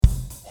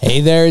Hey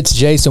there, it's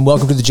Jason.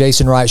 Welcome to the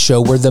Jason Wright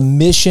Show, where the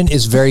mission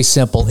is very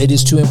simple. It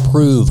is to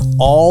improve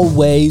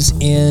always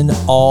in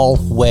all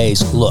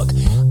ways. Look,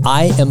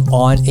 I am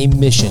on a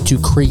mission to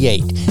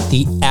create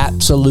the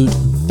absolute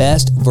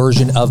best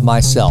version of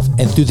myself.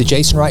 And through the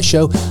Jason Wright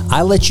Show,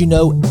 I let you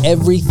know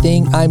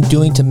everything I'm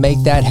doing to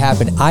make that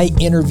happen. I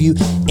interview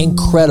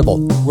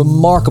incredible,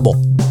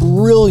 remarkable,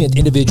 brilliant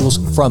individuals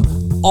from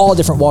all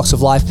different walks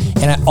of life.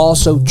 And I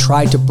also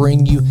try to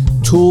bring you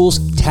tools,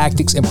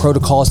 tactics, and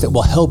protocols that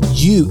will help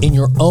you in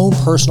your own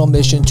personal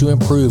mission to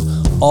improve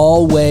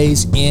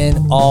always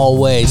in all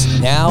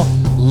ways. Now,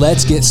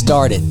 let's get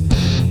started.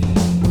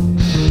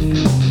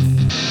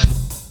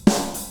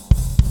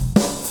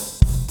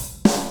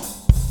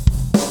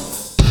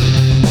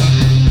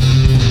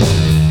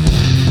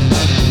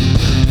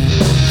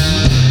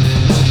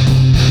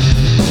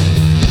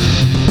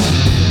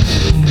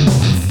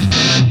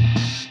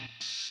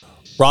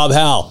 Rob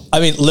Howe. I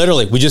mean,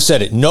 literally, we just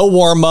said it. No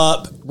warm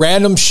up,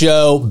 random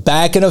show,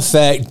 back in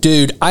effect.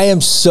 Dude, I am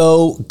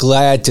so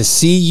glad to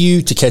see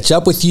you, to catch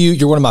up with you.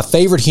 You're one of my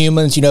favorite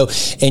humans,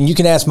 and you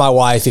can ask my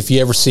wife if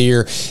you ever see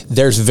her.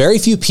 There's very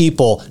few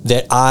people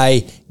that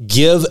I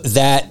give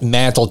that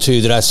mantle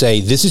to that I say,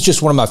 this is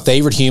just one of my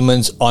favorite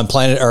humans on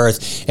planet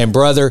Earth. And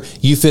brother,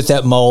 you fit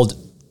that mold.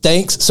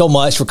 Thanks so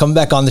much for coming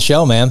back on the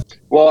show, man.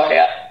 Well,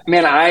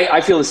 man, I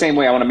feel the same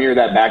way. I want to mirror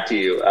that back to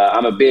you.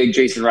 I'm a big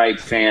Jason Wright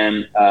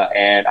fan,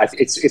 and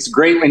it's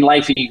great in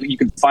life. You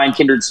can find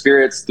kindred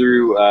spirits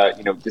through,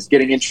 just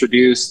getting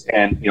introduced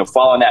and,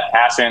 following that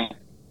passion,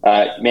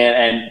 man.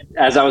 And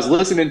as I was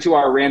listening to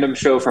our random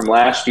show from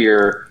last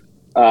year,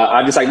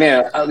 I'm just like,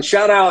 man,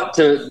 shout out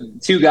to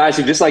two guys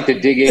who just like to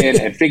dig in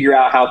and figure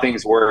out how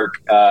things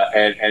work,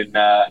 and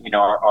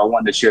are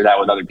wanting to share that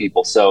with other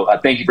people. So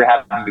thank you for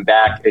having me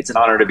back. It's an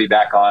honor to be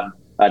back on.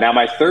 Now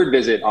my third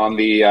visit on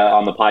the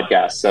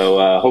podcast.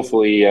 So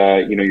hopefully,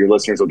 your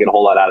listeners will get a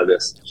whole lot out of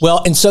this.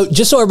 Well, and so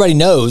just so everybody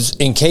knows,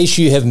 in case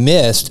you have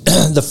missed,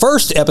 the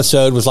first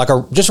episode was like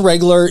just a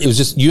regular. It was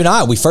just you and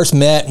I. We first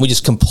met and we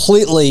just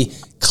completely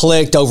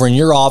clicked over in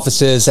your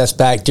offices. That's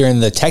back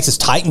during the Texas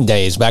Titan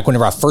days, back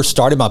whenever I first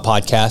started my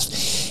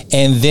podcast.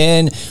 And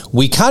then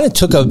we kind of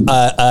took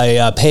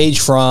a page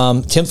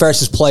from Tim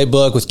Ferriss's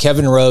playbook with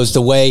Kevin Rose,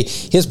 the way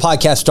his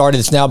podcast started.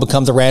 It's now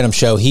become the Random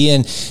Show. He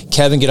and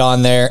Kevin get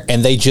on there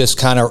and they just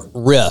kind of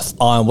riff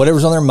on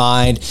whatever's on their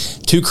mind.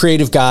 Two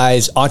creative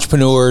guys,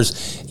 entrepreneurs,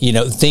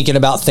 thinking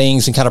about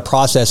things and kind of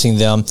processing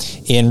them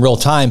in real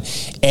time.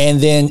 And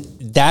then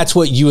that's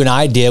what you and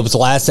I did with the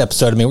last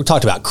episode. I mean, we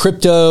talked about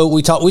crypto.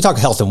 We talk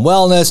health and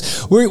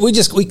wellness.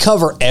 We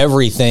cover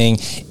everything.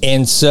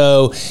 And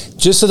so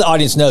just so the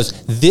audience knows,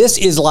 this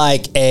is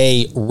like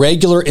a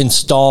regular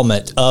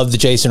installment of the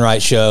Jason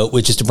Wright Show,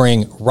 which is to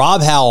bring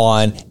Rob Howe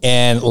on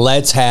and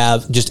let's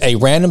have just a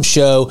random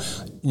show,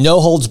 no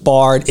holds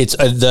barred. It's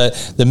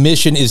the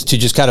mission is to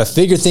just kind of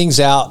figure things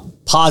out,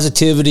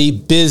 positivity,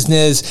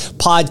 business,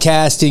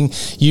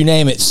 podcasting, you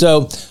name it.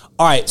 So,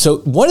 all right, so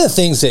one of the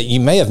things that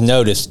you may have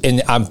noticed,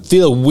 and I'm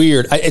feeling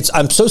weird,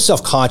 I'm so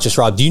self-conscious,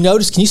 Rob. Do you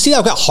notice? Can you see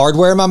I've got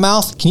hardware in my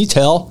mouth? Can you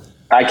tell?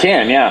 I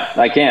can, yeah,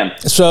 I can.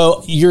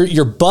 So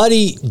your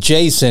buddy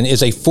Jason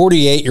is a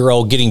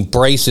 48-year-old getting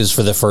braces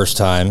for the first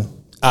time.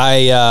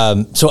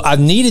 So I've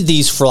needed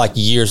these for like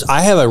years.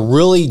 I have a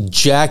really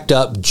jacked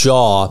up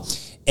jaw,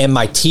 and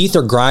my teeth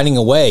are grinding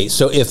away.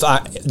 So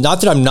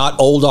not that I'm not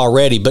old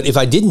already, but if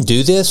I didn't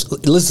do this,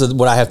 listen to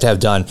what I have to have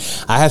done.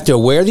 I have to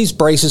wear these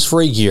braces for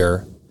a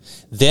year.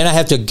 Then I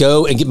have to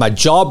go and get my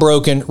jaw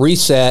broken,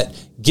 reset,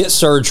 get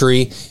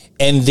surgery,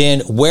 and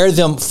then wear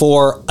them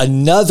for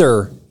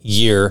another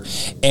year.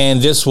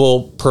 And this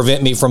will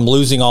prevent me from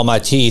losing all my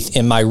teeth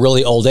in my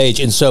really old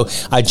age. And so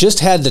I just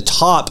had the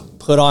top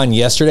put on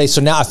yesterday. So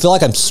now I feel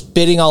like I'm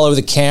spitting all over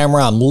the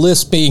camera. I'm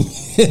lisping.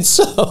 And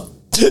so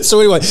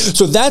anyway,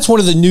 so that's one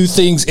of the new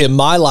things in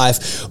my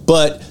life.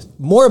 But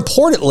more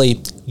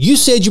importantly, you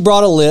said you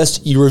brought a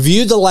list. You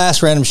reviewed the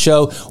last random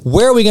show.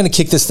 Where are we going to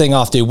kick this thing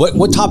off, dude?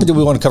 What topic do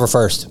we want to cover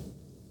first?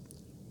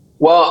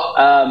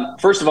 Well,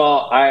 first of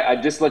all, I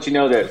just let you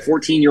know that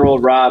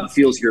 14-year-old Rob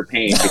feels your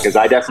pain because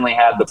I definitely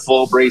had the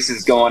full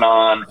braces going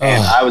on,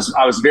 and I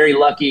was very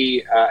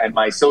lucky in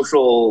my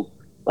social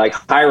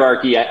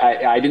hierarchy.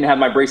 I didn't have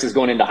my braces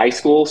going into high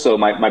school, so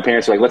my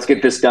parents were like, "Let's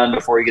get this done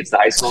before he gets to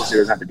high school, so he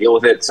doesn't have to deal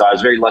with it." So I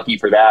was very lucky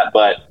for that,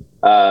 but.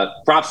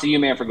 Props to you,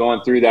 man, for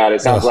going through that.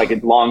 It sounds like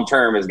it long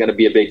term is going to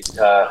be a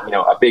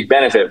big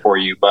benefit for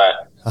you.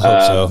 But I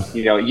hope so.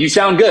 You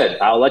sound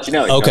good. I'll let you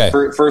know. Okay.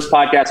 First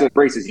podcast with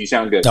braces, you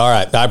sound good. All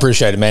right, I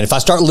appreciate it, man. If I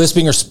start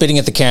lisping or spitting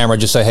at the camera,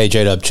 just say, "Hey,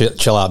 J-Dub,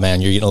 chill out,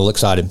 man. You're getting a little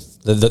excited.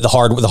 The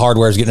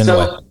hardware is getting in the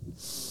way."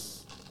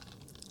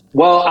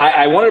 Well,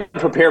 I wanted to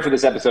prepare for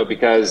this episode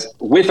because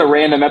with a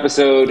random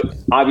episode,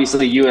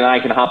 obviously you and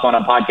I can hop on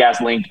a podcast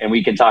link and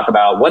we can talk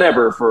about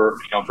whatever for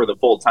the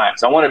full time.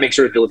 So I want to make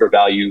sure to deliver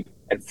value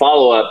and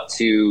follow up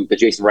to the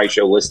Jason Wright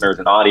Show listeners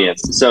and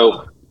audience.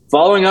 So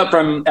following up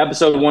from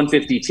episode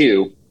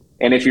 152,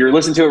 and if you're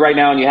listening to it right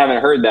now and you haven't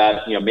heard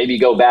that, maybe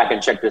go back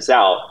and check this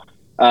out.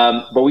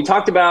 But we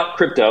talked about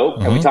crypto,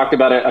 and we talked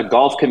about a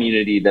golf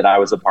community that I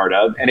was a part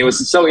of. And it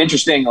was so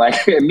interesting.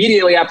 Like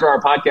immediately after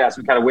our podcast,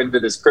 we kind of went into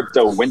this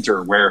crypto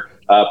winter where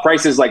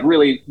prices like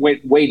really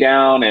went way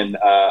down, and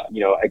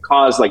it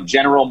caused like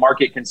general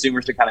market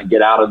consumers to kind of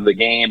get out of the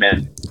game.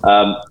 And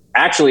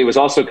actually, it was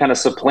also kind of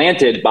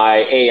supplanted by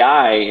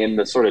AI in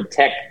the sort of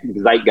tech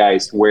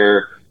zeitgeist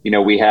where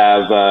we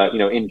have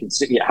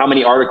how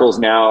many articles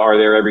now are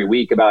there every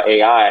week about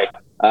AI?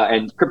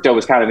 And crypto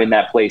was kind of in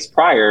that place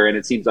prior, and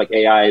it seems like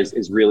AI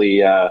is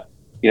really,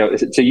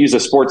 to use a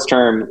sports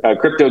term,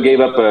 crypto gave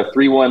up a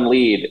 3-1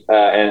 lead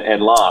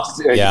and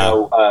lost,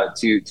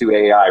 to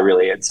AI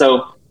really. And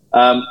so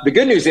the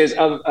good news is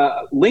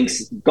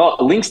Links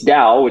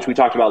DAO, which we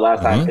talked about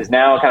last time, is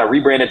now kind of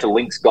rebranded to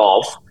Links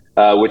Golf,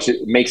 which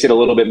makes it a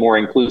little bit more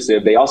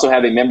inclusive. They also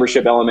have a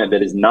membership element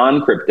that is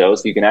non-crypto,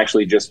 so you can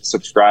actually just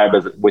subscribe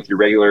with your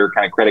regular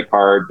kind of credit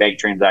card, bank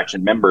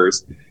transaction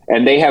members.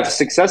 And they have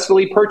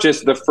successfully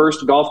purchased the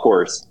first golf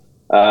course.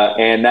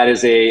 And that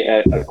is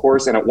a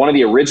course and one of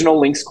the original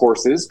Links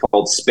courses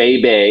called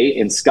Spey Bay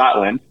in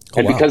Scotland.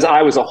 And because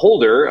I was a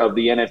holder of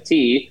the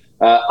NFT,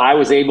 I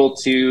was able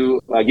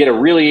to get a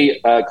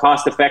really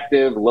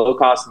cost-effective,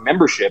 low-cost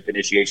membership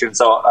initiation.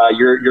 So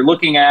you're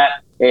looking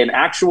at an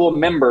actual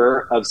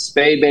member of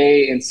Spey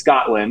Bay in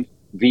Scotland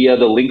via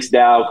the Links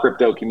DAO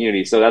crypto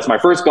community. So that's my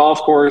first golf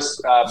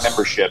course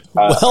membership.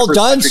 Well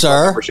done,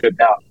 sir. Membership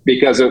now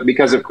because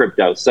of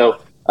crypto. So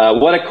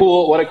what a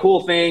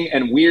cool thing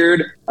and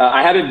weird.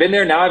 I haven't been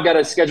there. Now I've got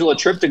to schedule a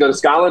trip to go to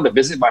Scotland to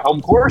visit my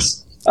home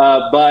course.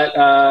 But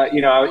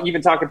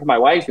even talking to my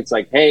wife, it's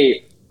like,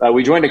 hey,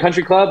 we joined a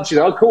country club. She's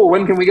like, oh, cool.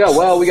 When can we go?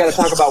 Well, we got to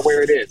talk about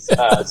where it is.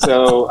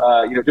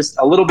 Just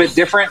a little bit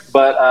different,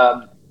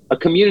 but a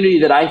community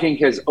that I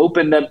think has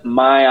opened up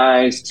my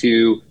eyes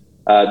to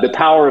the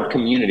power of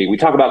community. We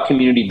talk about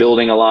community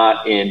building a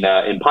lot in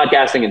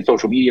podcasting and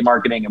social media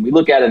marketing, and we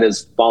look at it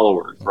as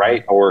followers,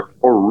 right? Or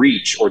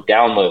reach or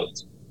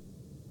downloads.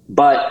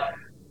 But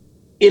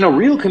in a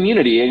real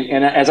community,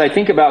 and as I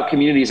think about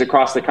communities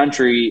across the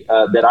country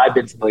that I've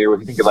been familiar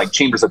with, you think of like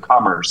Chambers of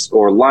Commerce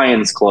or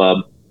Lions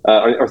Club,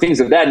 or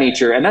things of that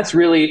nature. And that's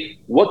really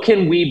what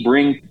can we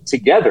bring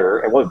together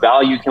and what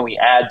value can we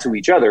add to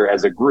each other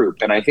as a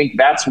group? And I think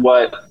that's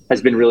what has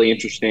been really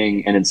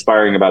interesting and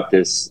inspiring about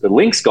the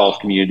Links Golf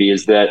community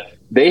is that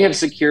they have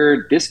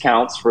secured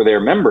discounts for their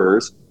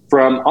members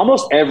from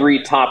almost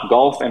every top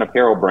golf and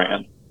apparel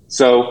brand.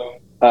 So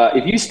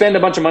if you spend a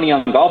bunch of money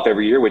on golf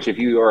every year, which if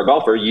you are a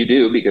golfer, you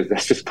do because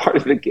that's just part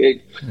of the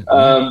gig,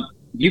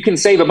 you can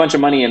save a bunch of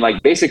money and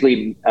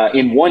basically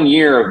in 1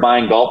 year of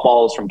buying golf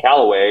balls from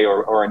Callaway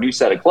or a new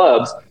set of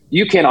clubs,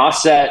 you can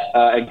offset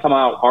and come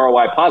out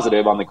ROI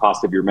positive on the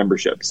cost of your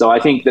membership. So I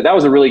think that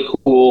was a really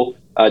cool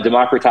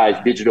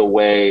democratized digital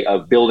way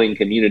of building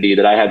community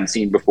that I hadn't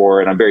seen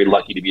before. And I'm very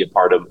lucky to be a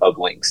part of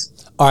Links.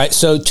 All right.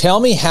 So tell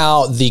me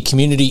how the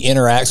community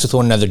interacts with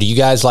one another. Do you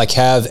guys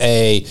have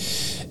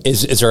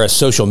is there a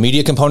social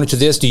media component to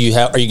this? Are you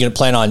going to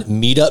plan on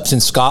meetups in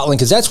Scotland?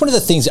 Because that's one of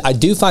the things I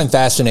do find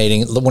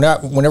fascinating.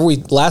 Whenever we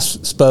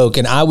last spoke,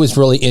 and I was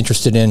really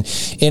interested in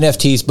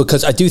NFTs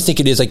because I do think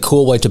it is a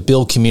cool way to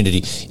build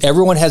community.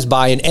 Everyone has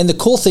buy-in, and the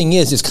cool thing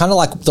is, it's kind of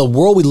like the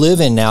world we live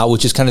in now,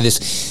 which is kind of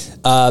this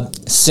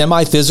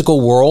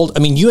semi-physical world. I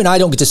mean, you and I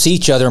don't get to see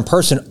each other in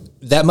person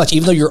that much,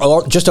 even though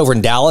you're just over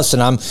in Dallas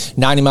and I'm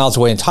 90 miles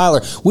away in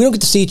Tyler. We don't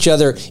get to see each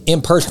other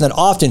in person that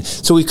often.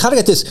 So we've kind of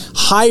got this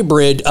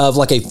hybrid of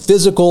like a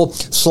physical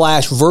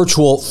 /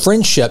 virtual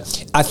friendship.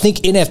 I think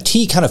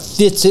NFT kind of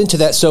fits into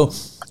that. So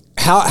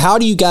how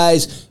do you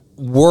guys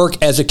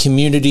work as a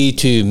community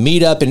to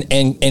meet up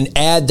and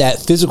add that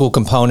physical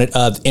component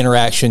of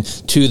interaction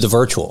to the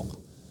virtual?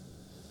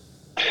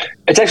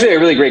 It's actually a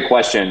really great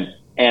question.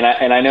 And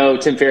I know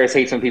Tim Ferriss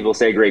hates when people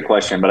say great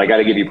question, but I got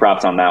to give you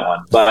props on that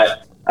one.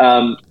 But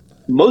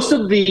most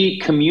of the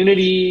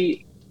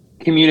community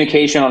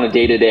communication on a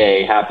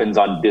day-to-day happens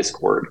on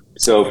Discord.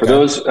 So for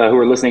those who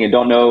are listening and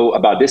don't know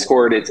about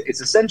Discord,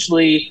 it's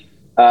essentially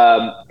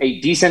a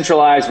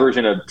decentralized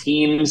version of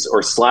Teams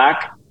or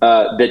Slack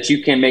that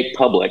you can make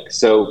public.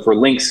 So for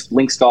Links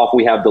Golf,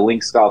 we have the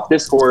Links Golf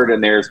Discord,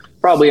 and there's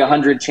probably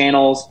 100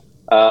 channels,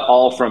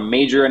 all from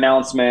major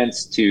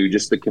announcements to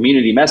just the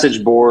community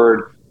message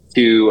board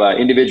to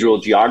individual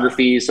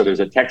geographies. So there's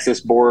a Texas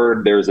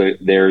board, there's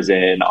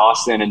an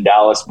Austin and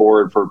Dallas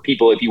board for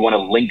people if you want to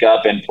link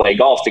up and play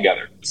golf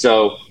together.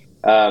 So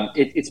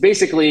it's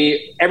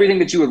basically everything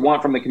that you would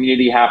want from the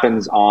community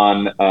happens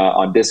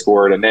on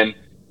Discord. And then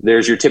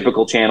there's your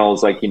typical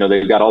channels, like,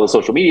 they've got all the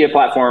social media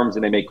platforms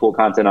and they make cool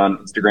content on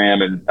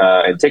Instagram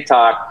and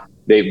TikTok.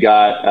 They've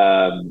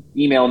got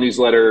email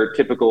newsletter,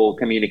 typical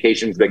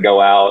communications that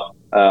go out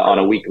on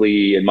a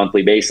weekly and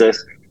monthly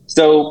basis.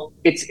 So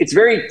it's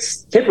very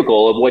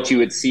typical of what you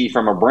would see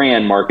from a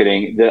brand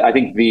marketing. I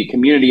think the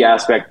community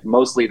aspect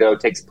mostly, though,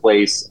 takes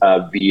place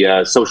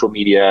via social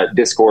media,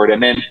 Discord,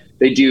 and then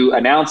they do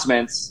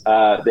announcements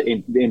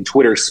in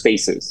Twitter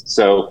Spaces.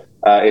 So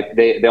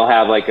if they'll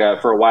have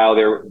for a while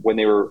there, when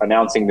they were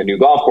announcing the new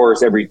golf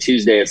course every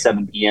Tuesday at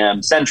 7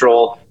 p.m.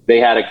 Central, they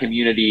had a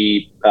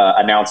community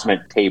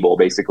announcement table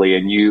basically,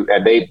 and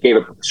they gave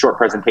a short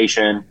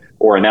presentation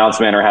or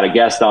announcement or had a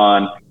guest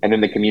on, and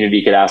then the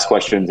community could ask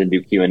questions and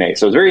do Q&A.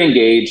 So it was very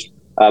engaged.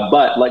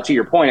 But like to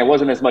your point, it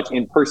wasn't as much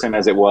in person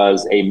as it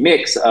was a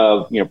mix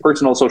of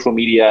personal social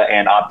media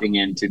and opting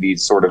into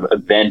these sort of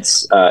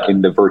events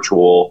in the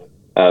virtual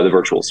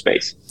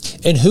space.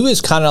 And who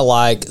is kind of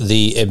like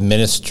the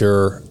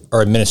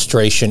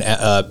administration,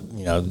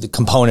 the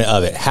component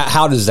of it?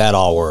 How does that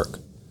all work?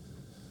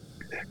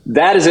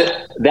 That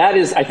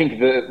is I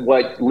think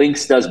what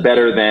Links does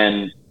better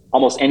than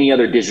almost any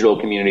other digital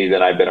community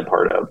that I've been a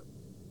part of.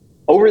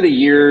 Over the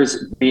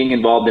years, being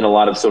involved in a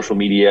lot of social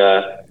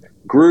media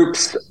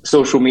groups,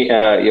 social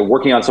media,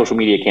 working on social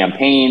media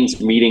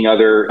campaigns, meeting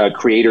other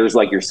creators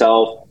like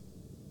yourself.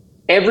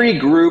 Every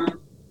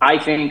group, I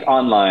think,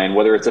 online,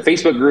 whether it's a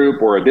Facebook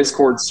group or a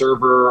Discord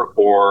server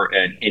or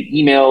an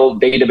email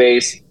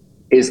database,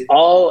 it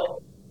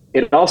all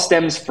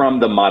stems from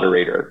the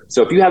moderator.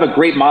 So if you have a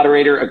great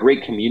moderator, a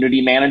great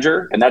community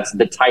manager, and that's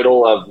the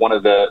title of one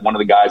of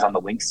the guys on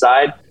the Links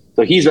side.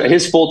 So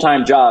his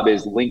full-time job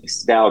is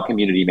Links DAO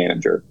community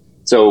manager.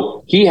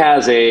 So he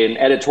has an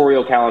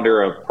editorial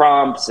calendar of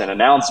prompts and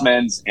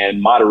announcements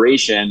and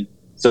moderation.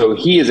 So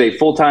he is a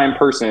full-time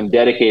person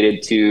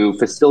dedicated to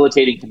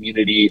facilitating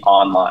community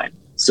online.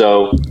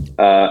 So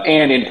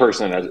and in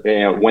person,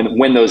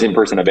 when those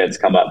in-person events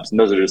come up, and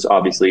those are just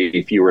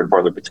obviously fewer and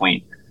farther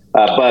between.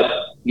 But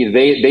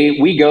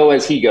we go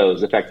as he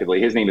goes.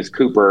 Effectively, his name is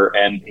Cooper,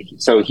 and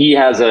so he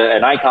has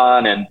an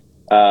icon and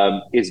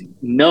is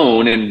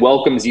known and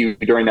welcomes you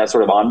during that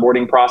sort of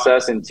onboarding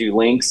process into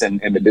Links and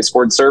the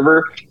Discord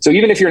server. So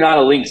even if you're not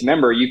a Links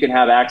member, you can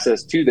have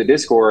access to the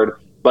Discord,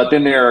 but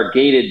then there are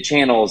gated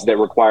channels that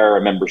require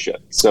a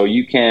membership. So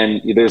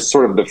there's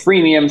sort of the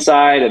freemium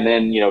side, and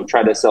then,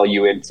 try to sell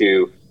you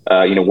into,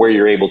 where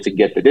you're able to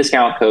get the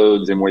discount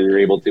codes and where you're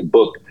able to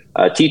book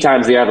tea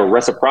times. They have a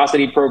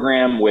reciprocity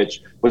program, which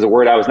was a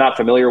word I was not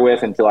familiar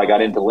with until I got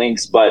into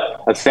Links,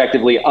 but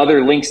effectively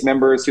other Links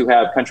members who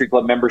have country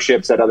club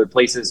memberships at other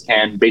places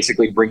can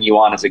basically bring you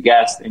on as a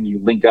guest, and you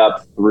link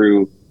up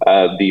through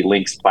the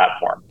Links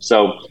platform.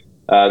 So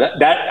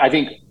that I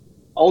think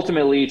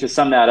ultimately, to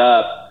sum that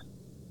up,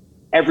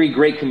 every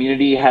great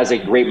community has a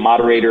great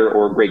moderator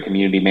or a great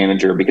community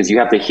manager, because you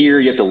have to hear,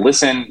 you have to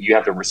listen, you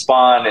have to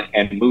respond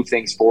and move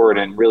things forward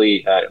and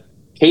really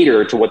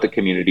cater to what the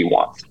community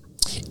wants.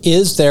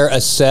 Is there a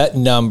set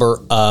number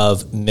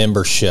of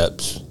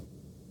memberships?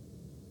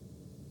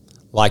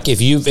 Like there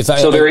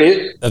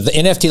is of the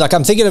NFT, like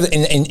I'm thinking of,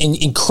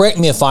 and correct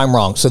me if I'm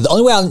wrong. So the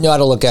only way I know how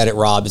to look at it,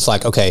 Rob, it's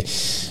like, okay,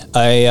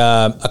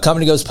 a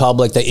company goes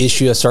public, they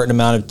issue a certain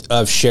amount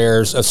of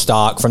shares of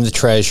stock from the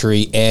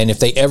treasury. And if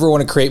they ever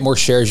want to create more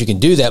shares, you can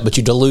do that, but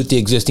you dilute the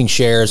existing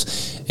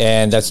shares,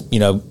 and that's,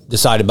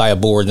 decided by a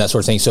board and that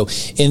sort of thing. So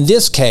in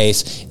this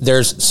case,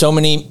 there's so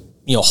many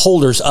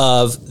holders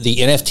of the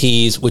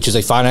NFTs, which is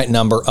a finite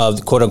number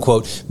of quote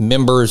unquote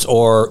members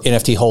or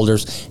NFT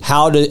holders.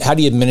 How do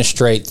you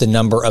administrate the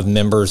number of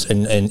members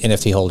and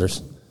NFT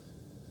holders?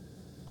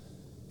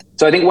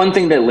 So I think one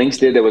thing that Links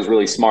did that was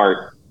really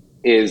smart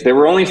is there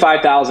were only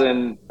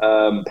 5,000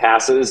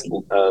 passes,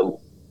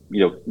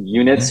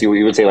 units,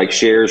 you would say, like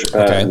shares,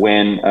 okay,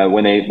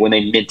 when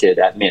they minted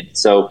at mint.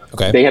 So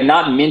okay, they have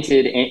not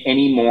minted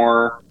any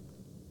more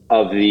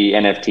of the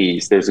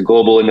NFTs. There's a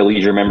global and the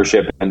leisure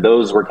membership, and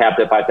those were capped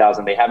at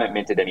 5,000. They haven't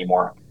minted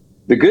anymore.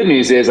 The good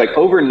news is, like,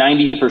 over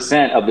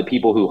 90% of the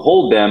people who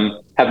hold them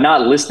have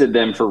not listed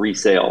them for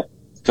resale.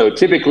 So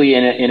typically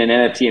in an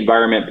NFT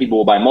environment, people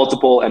will buy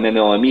multiple, and then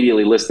they'll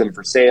immediately list them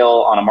for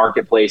sale on a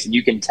marketplace, and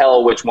you can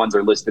tell which ones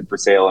are listed for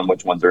sale and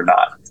which ones are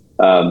not.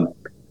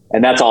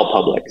 And that's all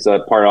public, so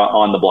that's part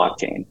on the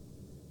blockchain.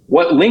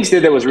 What Links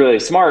did that was really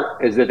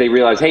smart is that they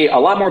realized, hey, a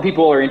lot more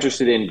people are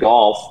interested in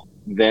golf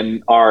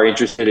than are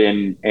interested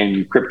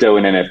in crypto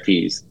and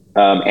NFTs.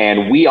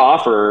 And we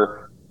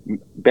offer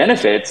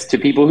benefits to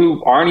people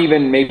who aren't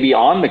even maybe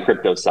on the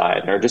crypto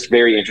side, or just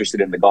very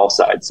interested in the golf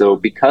side. So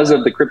because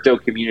of the crypto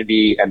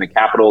community and the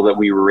capital that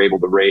we were able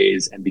to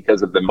raise, and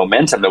because of the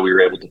momentum that we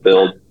were able to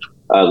build,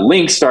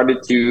 Links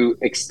started to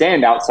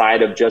extend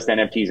outside of just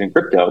NFTs and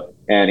crypto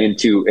and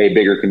into a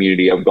bigger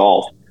community of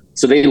golf.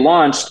 So they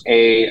launched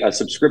a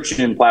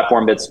subscription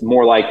platform that's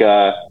more like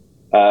a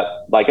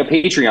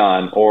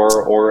Patreon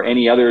or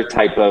any other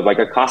type of, like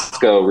a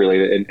Costco,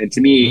 really. And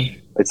to me,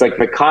 it's like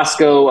the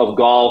Costco of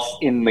golf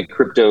in the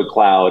crypto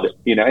cloud,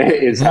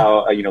 is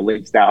how,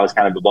 Links now has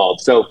kind of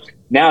evolved. So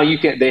now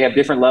they have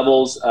different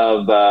levels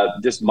of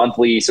just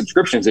monthly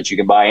subscriptions that you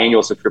can buy,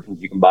 annual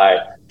subscriptions you can buy,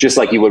 just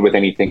like you would with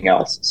anything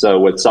else. So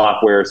with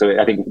software, so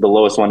I think the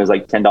lowest one is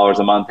like $10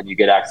 a month, and you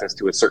get access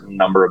to a certain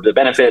number of the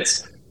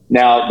benefits.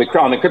 Now,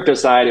 on the crypto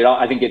side,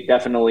 I think it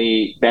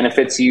definitely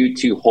benefits you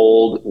to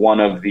hold one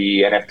of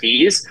the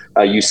NFTs.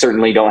 You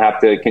certainly don't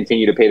have to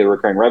continue to pay the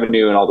recurring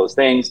revenue and all those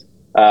things.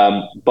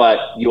 But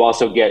you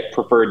also get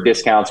preferred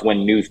discounts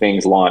when new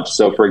things launch.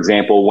 So, for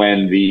example,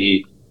 when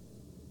the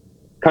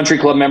country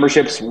club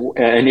memberships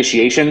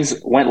initiations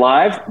went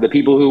live. The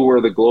people who were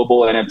the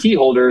global NFT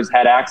holders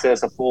had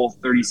access a full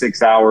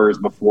 36 hours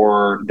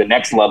before the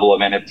next level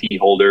of NFT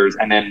holders.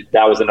 And then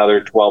that was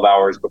another 12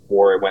 hours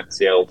before it went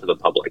sale to the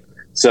public.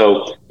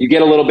 So you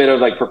get a little bit of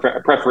like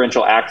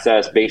preferential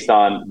access based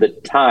on the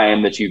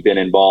time that you've been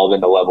involved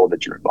and the level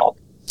that you're involved.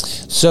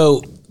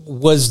 So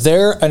was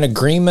there an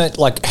agreement?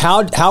 Like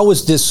how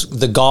was this,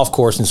 the golf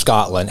course in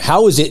Scotland?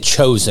 How was it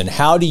chosen?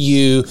 How do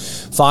you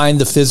find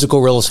the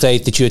physical real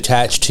estate that you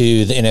attach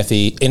to the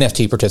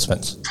NFT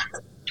participants?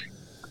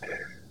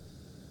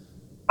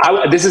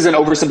 This is an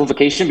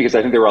oversimplification because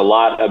I think there were a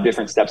lot of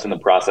different steps in the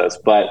process,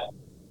 but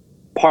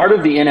part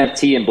of the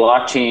NFT and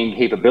blockchain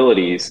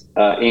capabilities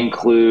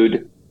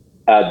include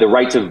the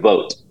right to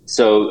vote.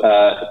 So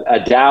a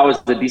DAO is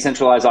the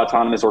decentralized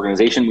autonomous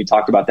organization. We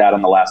talked about that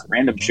on the last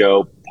random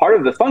show. Part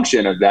of the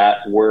function of that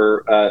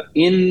were on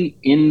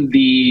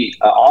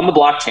the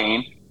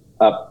blockchain,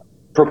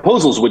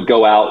 proposals would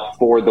go out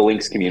for the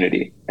Links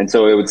community. And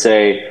so it would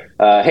say,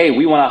 hey,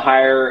 we want to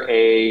hire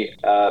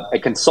a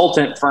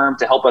consultant firm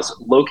to help us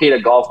locate a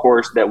golf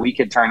course that we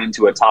could turn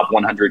into a top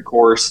 100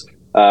 course.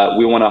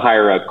 We want to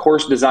hire a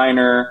course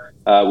designer.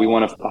 We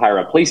want to hire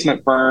a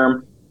placement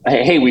firm.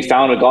 Hey, we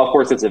found a golf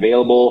course that's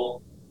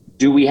available.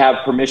 Do we have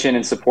permission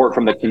and support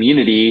from the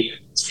community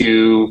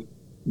to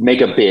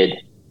make a bid?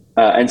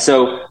 And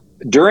so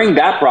during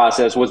that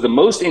process was the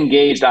most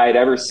engaged I had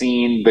ever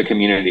seen the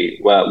community.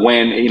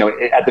 When,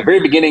 at the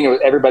very beginning,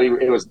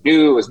 it was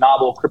new, it was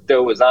novel,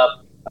 crypto was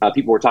up.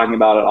 People were talking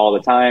about it all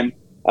the time.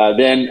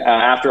 Then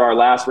after our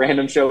last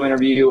random show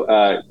interview,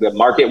 the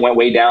market went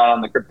way down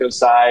on the crypto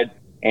side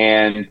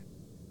and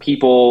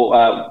people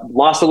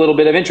lost a little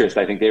bit of interest.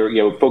 I think they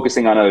were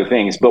focusing on other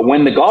things. But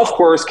when the golf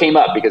course came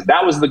up, because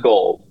that was the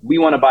goal, we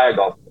want to buy a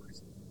golf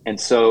course. And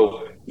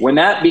so when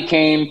that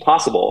became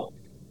possible,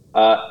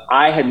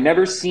 I had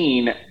never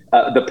seen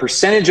the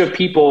percentage of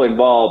people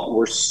involved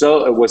was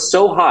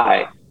so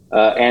high,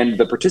 and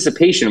the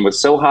participation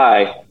was so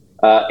high.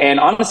 And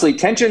honestly,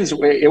 tensions,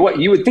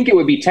 you would think it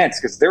would be tense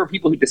because there were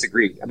people who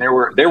disagreed, and there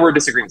were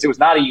disagreements. It was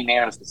not a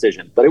unanimous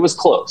decision, but it was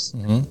close.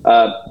 Mm-hmm.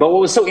 But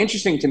what was so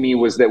interesting to me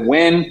was that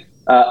when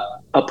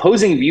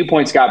opposing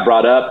viewpoints got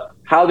brought up,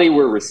 how they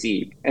were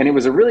received. And it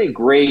was a really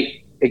great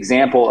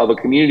example of a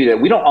community that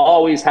we don't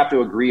always have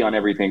to agree on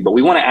everything, but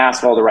we want to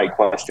ask all the right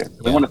questions.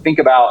 Yeah. We want to think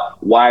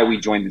about why we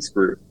joined this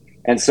group.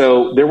 And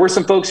so there were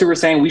some folks who were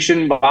saying we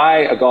shouldn't buy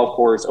a golf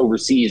course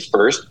overseas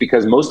first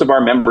because most of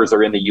our members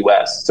are in the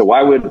US. So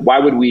why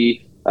would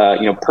we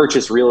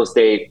purchase real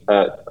estate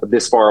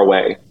this far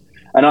away?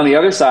 And on the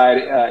other side,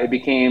 it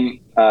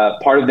became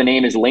part of the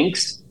name is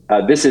Links.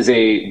 This is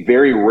a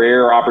very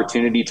rare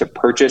opportunity to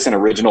purchase an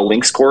original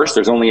Links course.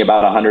 There's only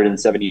about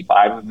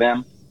 175 of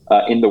them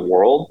in the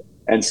world.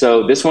 And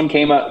so this one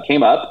came up.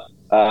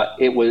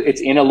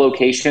 It's in a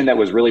location that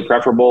was really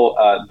preferable.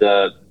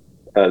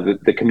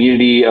 The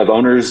community of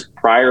owners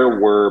prior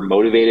were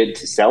motivated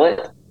to sell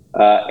it,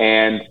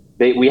 and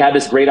we had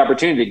this great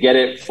opportunity to get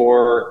it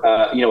for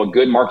a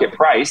good market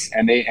price,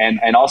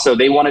 and also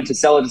they wanted to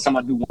sell it to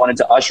someone who wanted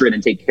to usher it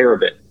and take care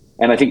of it,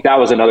 and I think that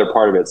was another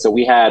part of it. So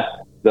we had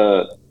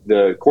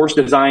the course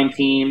design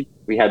team,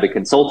 we had the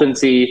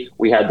consultancy,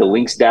 we had the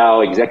Links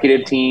DAO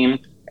executive team,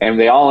 and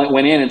they all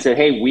went in and said,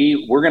 hey,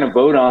 we're going to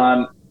vote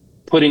on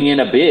putting in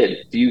a bid.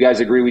 Do you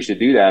guys agree we should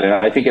do that? And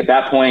I think at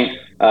that point,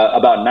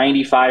 about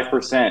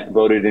 95%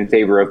 voted in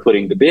favor of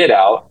putting the bid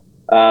out.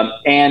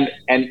 And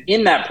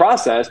in that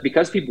process,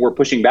 because people were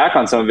pushing back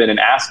on some of it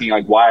and asking,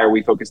 like, why are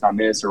we focused on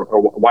this? Or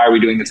why are we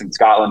doing this in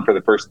Scotland for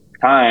the first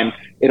time?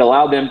 It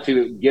allowed them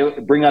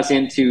to bring us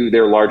into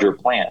their larger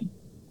plan.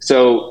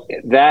 So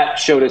that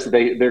showed us that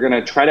they're going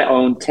to try to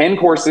own 10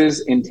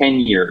 courses in 10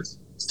 years.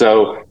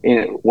 So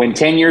when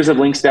 10 years of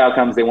Links DAO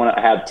comes, they want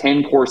to have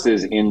 10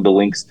 courses in the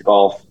Links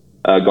golf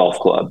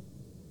club.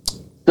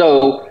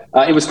 So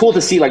it was cool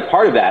to see like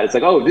part of that. It's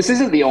like, oh, this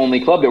isn't the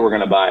only club that we're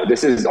going to buy.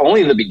 This is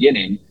only the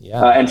beginning.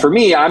 Yeah. And for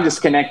me, I'm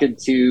just connected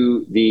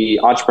to the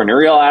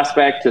entrepreneurial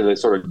aspect, to the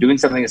sort of doing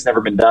something that's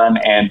never been done.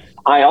 And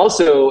I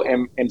also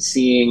am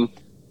seeing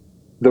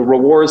the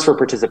rewards for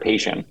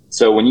participation.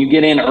 So when you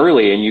get in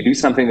early and you do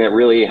something that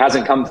really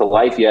hasn't come to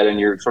life yet, and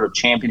you're sort of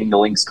championing the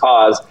Links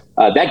cause,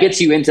 that gets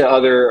you into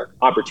other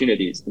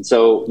opportunities. And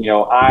so,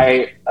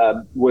 I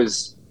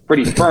was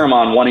pretty firm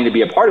on wanting to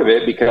be a part of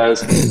it,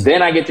 because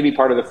then I get to be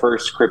part of the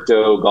first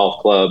crypto golf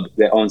club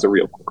that owns a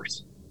real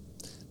course.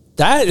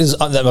 That is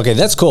okay.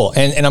 That's cool.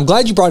 And I'm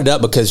glad you brought it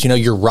up, because,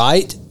 you're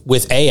right.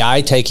 With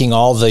AI taking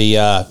all the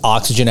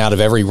oxygen out of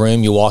every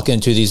room you walk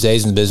into these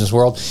days in the business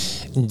world,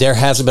 there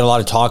hasn't been a lot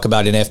of talk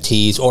about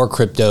NFTs or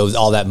crypto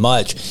all that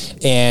much.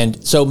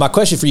 And so my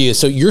question for you is,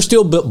 so you're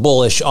still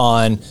bullish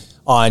on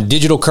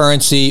digital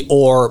currency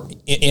or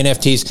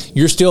NFTs?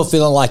 You're still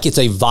feeling like it's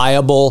a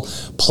viable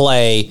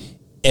play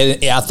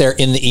out there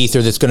in the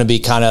ether that's going to be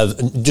kind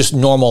of just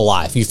normal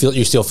life?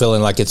 You're still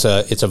feeling like it's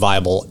a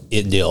viable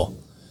deal?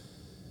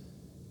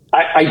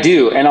 I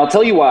do. And I'll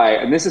tell you why.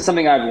 And this is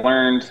something I've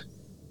learned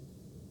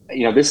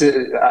this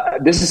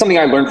is something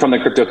I learned from the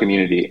crypto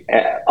community.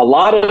 A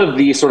lot of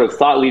the sort of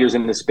thought leaders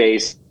in the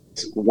space,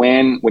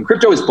 when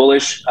crypto is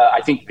bullish,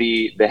 I think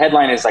the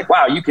headline is like,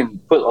 wow, you can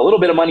put a little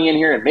bit of money in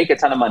here and make a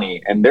ton of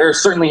money. And there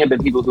certainly have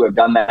been people who have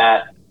done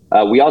that.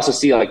 We also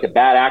see like the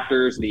bad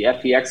actors, the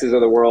FTXs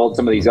of the world,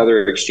 some of these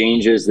other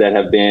exchanges that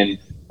have been,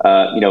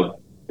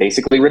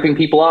 basically ripping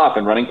people off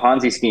and running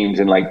Ponzi schemes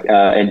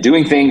and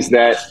doing things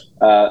that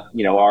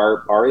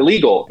are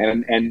illegal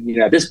and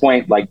at this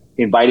point like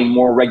inviting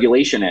more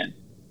regulation in.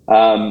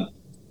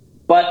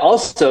 But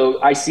also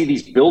I see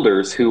these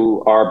builders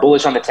who are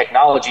bullish on the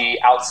technology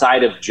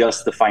outside of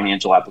just the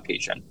financial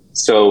application.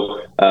 So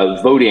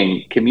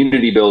voting,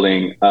 community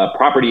building,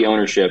 property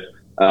ownership,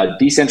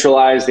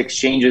 decentralized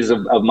exchanges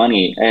of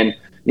money. And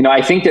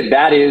I think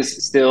that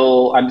is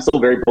I'm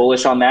still very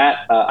bullish on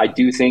that. I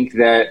do think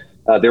that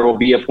there will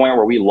be a point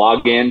where we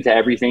log into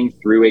everything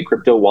through a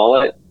crypto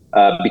wallet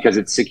because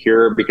it's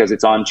secure, because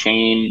it's on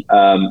chain.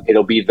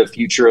 It'll be the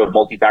future of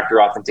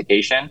multi-factor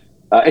authentication.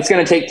 It's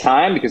going to take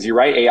time because you're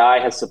right, AI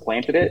has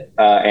supplanted it.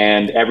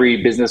 And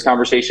every business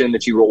conversation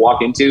that you will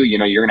walk into,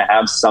 you're going to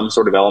have some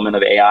sort of element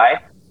of AI.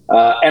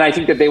 And I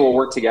think that they will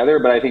work together.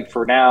 But I think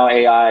for now,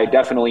 AI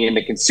definitely in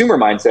the consumer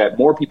mindset,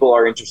 more people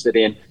are interested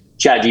in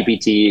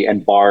ChatGPT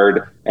and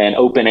Bard and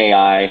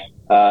OpenAI.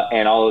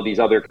 And all of these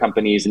other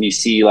companies, and you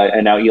see,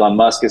 and now Elon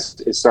Musk is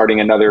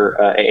starting another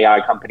AI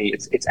company.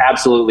 It's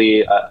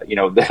absolutely,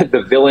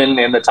 the villain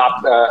in the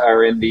top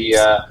or in the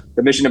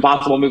Mission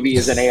Impossible movie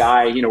is an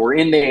AI. We're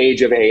in the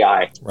age of AI,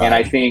 right. And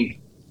I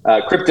think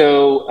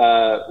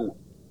crypto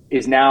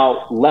is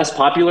now less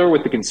popular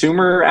with the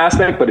consumer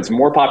aspect, but it's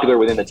more popular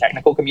within the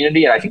technical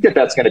community, and I think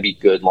that's going to be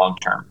good long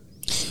term.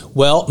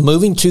 Well,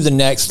 moving to the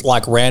next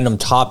random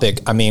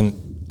topic. I mean,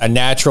 one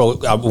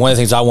of the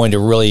things I wanted to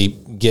really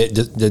get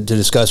to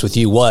discuss with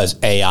you was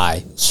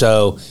AI.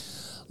 So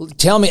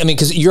tell me,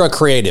 because you're a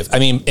creative.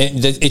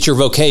 It's your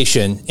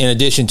vocation in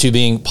addition to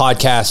being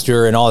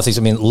podcaster and all the things.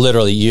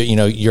 Literally,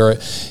 you're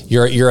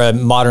a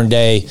modern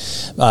day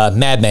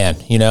madman.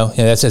 And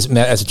that's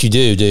what you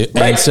do.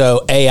 Right. And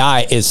so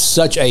AI is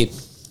such a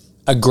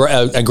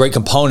great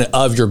component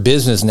of your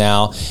business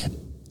now.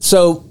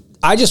 So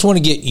I just want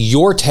to get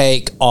your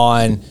take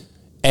on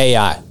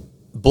AI.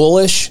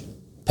 Bullish,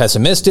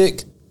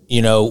 pessimistic,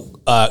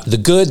 the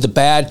good, the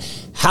bad.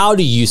 How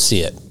do you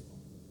see it?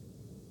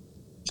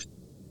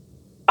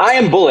 I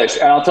am bullish,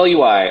 and I'll tell you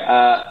why.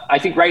 I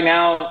think right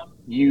now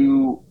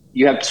you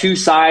have two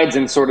sides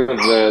in sort of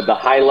the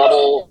high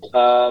level,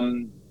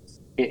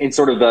 in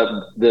sort of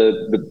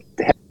the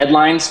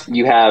headlines.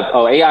 You have,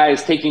 AI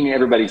is taking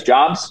everybody's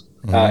jobs,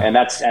 and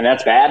that's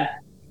bad.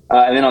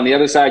 And then on the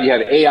other side, you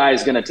have AI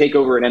is going to take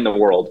over and end the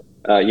world.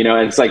 And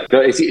it's like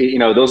those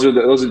are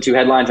the two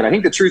headlines, and I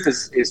think the truth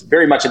is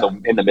very much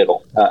in the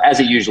middle, as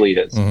it usually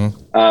is.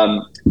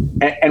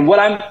 Mm-hmm. And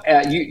what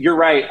you're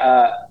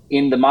right.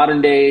 In the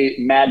modern day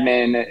Mad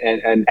Men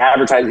and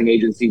advertising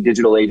agency,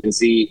 digital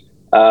agency,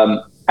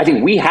 I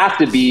think we have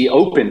to be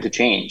open to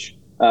change.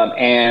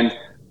 And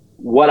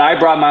what I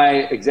brought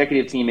my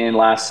executive team in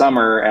last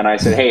summer, and I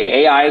said,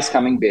 hey, AI is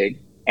coming big,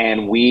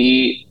 and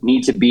we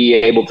need to be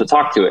able to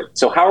talk to it.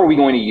 So how are we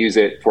going to use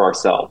it for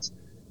ourselves?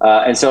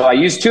 And so I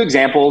used two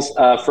examples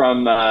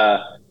from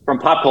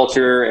pop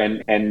culture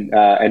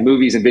and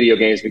movies and video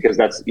games, because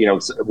that's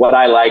what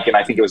I like, and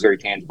I think it was very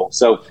tangible.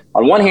 So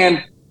on one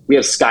hand, we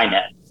have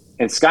Skynet,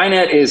 and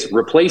Skynet is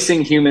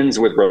replacing humans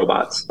with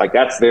robots. Like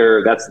that's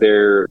their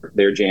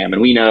jam,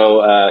 and we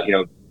know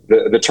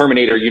the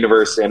Terminator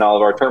universe, and all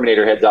of our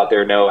Terminator heads out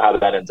there know how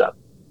that ends up.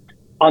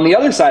 On the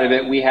other side of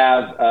it, we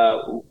have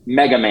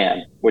Mega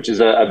Man, which is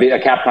a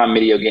Capcom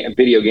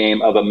video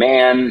game of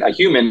a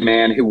human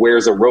man who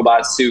wears a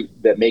robot suit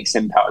that makes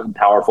him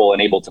powerful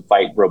and able to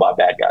fight robot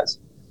bad guys.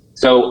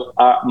 So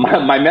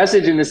my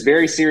message in this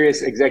very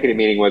serious executive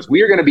meeting was,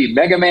 we are going to be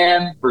Mega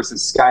Man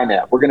versus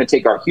Skynet. We're going to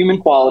take our human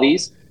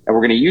qualities and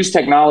we're going to use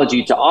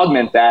technology to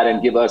augment that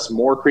and give us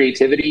more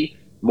creativity,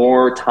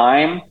 more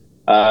time,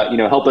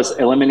 help us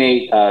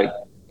eliminate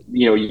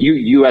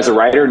you as a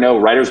writer know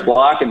writer's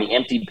block, and the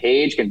empty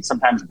page can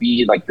sometimes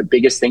be like the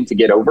biggest thing to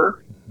get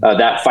over,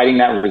 fighting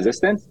that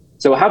resistance.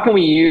 So how can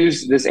we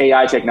use this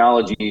AI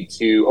technology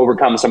to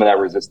overcome some of that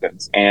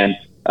resistance and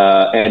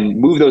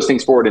move those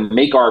things forward and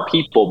make our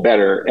people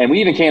better? And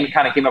we even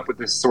kind of came up with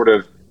this sort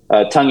of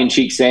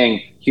tongue-in-cheek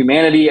saying,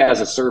 humanity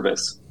as a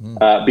service,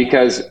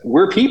 because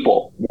we're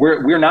people.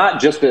 We're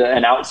not just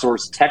an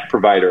outsourced tech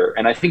provider.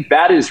 And I think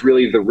that is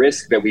really the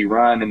risk that we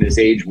run in this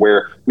age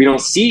where we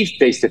don't see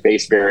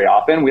face-to-face very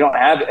often. We don't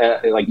have,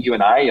 like you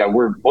and I,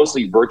 we're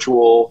mostly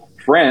virtual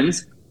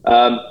friends.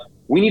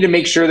 We need to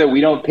make sure that we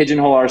don't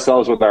pigeonhole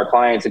ourselves with our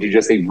clients into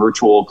just a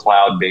virtual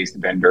cloud-based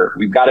vendor.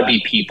 We've got to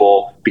be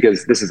people,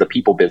 because this is a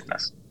people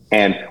business.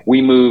 And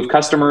we move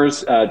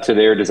customers to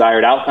their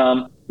desired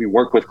outcome. We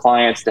work with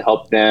clients to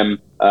help them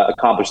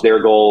accomplish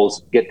their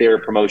goals, get their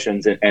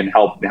promotions, and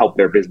help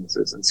their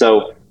businesses. And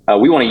so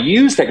we want to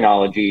use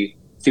technology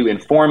to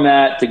inform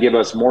that, to give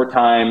us more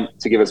time,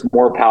 to give us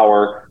more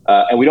power.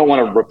 And we don't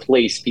want to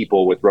replace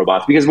people with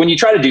robots, because when you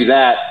try to do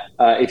that,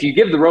 if you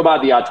give the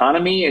robot the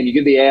autonomy and you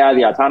give the AI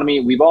the autonomy,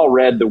 we've all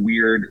read the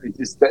weird,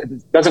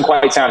 it doesn't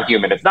quite sound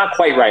human. It's not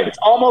quite right. It's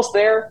almost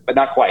there, but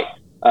not quite.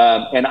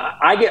 And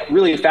I get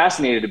really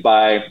fascinated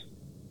by,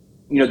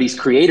 these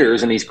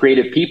creators and these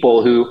creative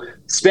people who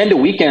spend a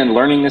weekend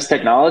learning this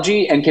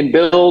technology and can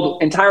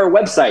build entire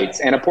websites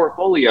and a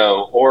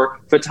portfolio or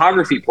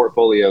photography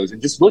portfolios, and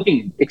just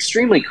looking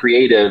extremely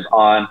creative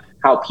on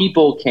how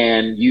people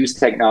can use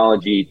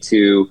technology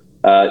to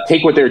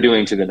take what they're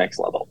doing to the next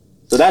level.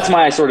 So that's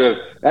my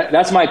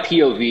that's my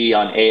POV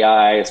on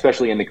AI,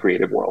 especially in the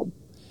creative world.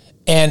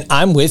 And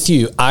I'm with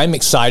you. I'm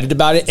excited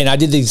about it. And I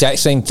did the exact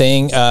same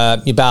thing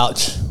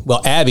about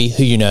Abby,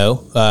 who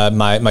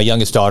my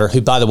youngest daughter,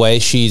 who, by the way,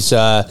 she's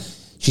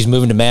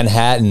moving to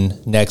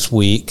Manhattan next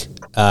week.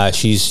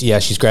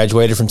 She's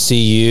graduated from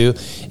CU,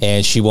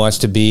 and she wants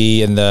to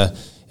be in the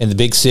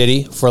big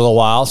city for a little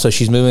while. So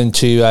she's moving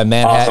to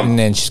Manhattan. Awesome.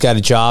 And she's got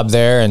a job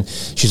there, and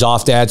she's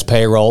off Dad's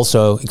payroll.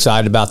 So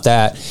excited about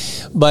that.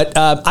 But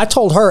I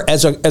told her,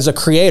 as a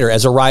creator,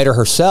 as a writer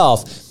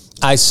herself,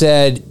 I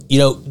said,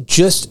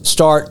 just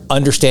start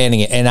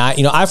understanding it. And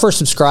I first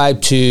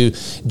subscribed to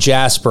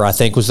Jasper, I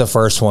think was the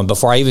first one,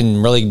 before I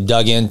even really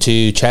dug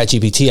into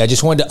ChatGPT. I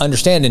just wanted to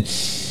understand.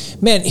 And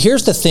man,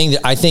 here's the thing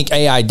that I think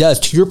AI does,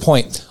 to your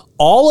point,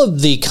 all of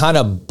the kind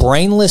of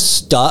brainless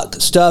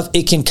stuff,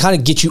 it can kind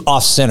of get you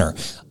off center.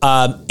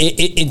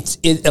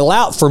 It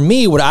allowed, for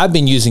me, what I've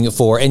been using it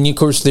for. And of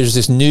course, there's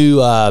this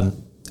new,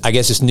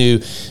 this new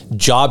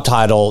job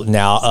title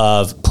now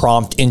of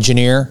prompt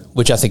engineer,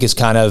 which I think is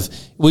kind of,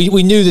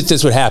 we knew that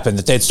this would happen,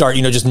 that they'd start,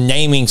 just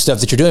naming stuff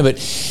that you're doing. But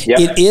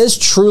It is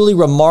truly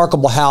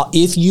remarkable how,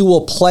 if you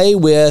will play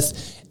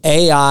with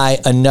AI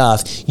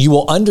enough, you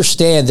will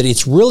understand that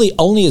it's really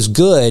only as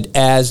good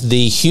as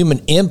the human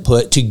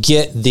input to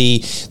get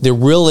the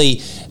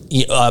really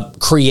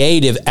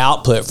creative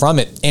output from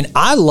it. And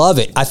I love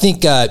it. I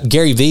think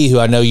Gary Vee, who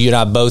I know you and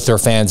I both are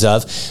fans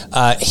of,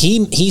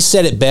 he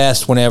said it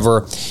best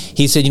whenever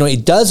he said,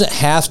 it doesn't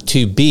have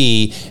to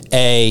be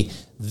a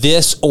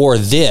this or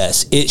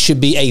this. It should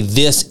be a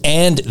this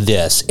and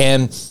this.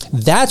 And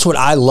that's what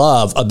I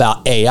love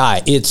about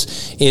AI.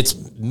 It's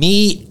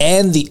me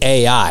and the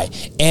AI.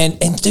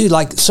 And dude,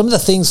 like some of the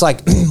things,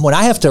 like when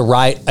I have to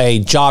write a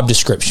job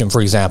description, for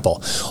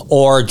example,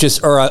 or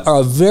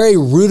a very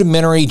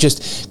rudimentary,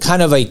 just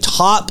kind of a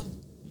top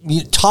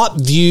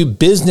view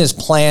business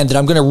plan that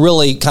I'm going to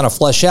really kind of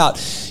flesh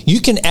out, you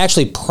can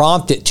actually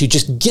prompt it to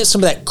just get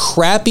some of that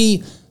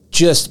crappy,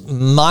 just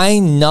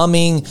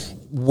mind-numbing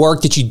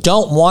work that you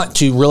don't want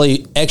to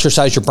really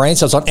exercise your brain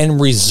cells on, and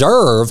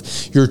reserve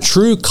your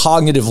true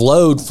cognitive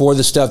load for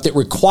the stuff that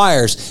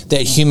requires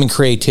that human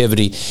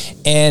creativity.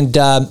 And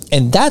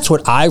that's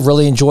what I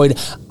really enjoyed.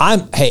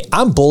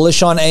 I'm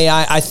bullish on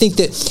AI. I think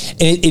that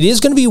it is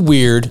going to be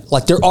weird.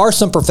 Like, there are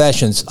some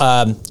professions.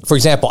 For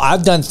example,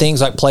 I've done things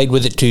like played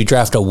with it to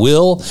draft a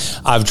will.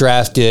 I've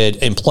drafted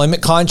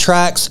employment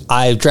contracts.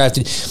 I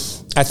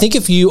think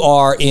if you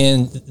are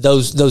in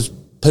those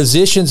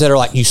positions that are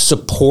like, you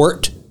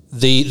support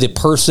the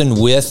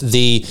person with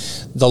the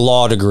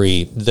law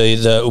degree,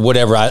 the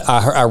whatever.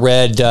 I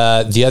read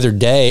the other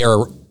day,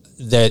 or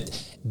that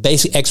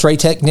basic X-ray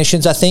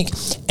technicians, I think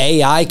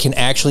AI can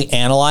actually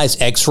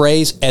analyze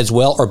X-rays as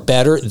well or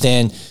better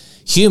than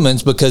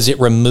humans, because it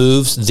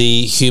removes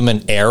the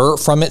human error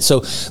from it. So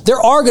there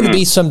are going to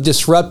be some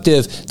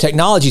disruptive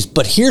technologies,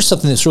 but here's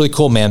something that's really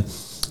cool, man.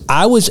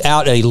 I was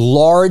out at a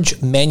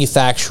large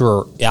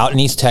manufacturer out in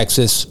East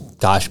Texas,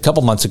 a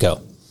couple months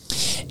ago.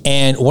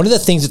 And one of the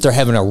things that they're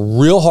having a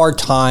real hard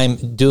time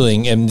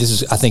doing, and this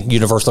is, I think,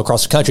 universal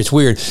across the country, it's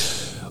weird.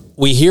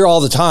 We hear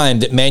all the time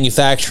that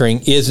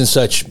manufacturing is in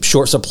such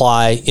short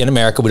supply in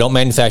America. We don't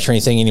manufacture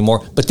anything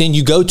anymore. But then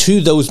you go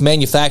to those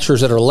manufacturers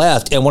that are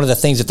left, and one of the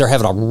things that they're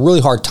having a really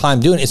hard time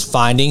doing is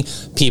finding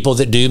people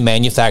that do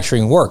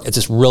manufacturing work. It's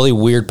this really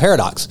weird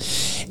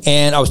paradox.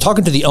 And I was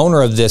talking to the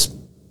owner of this,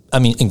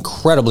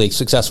 incredibly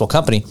successful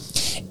company,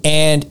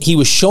 and he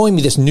was showing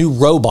me this new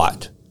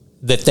robot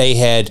that they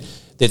had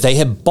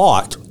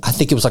bought. I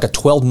think it was like a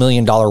 $12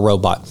 million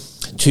robot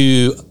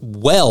to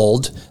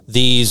weld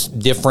these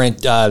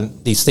different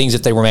these things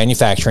that they were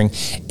manufacturing.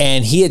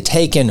 And he had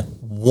taken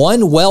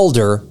one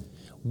welder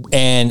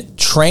and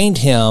trained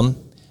him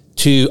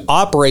to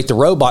operate the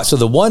robot. So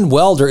the one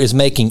welder is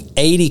making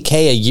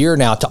 $80K a year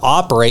now to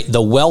operate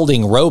the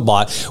welding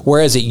robot,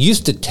 whereas it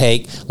used to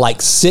take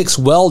like 6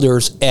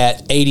 welders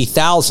at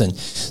 $80,000.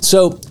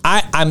 So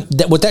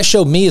what that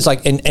showed me is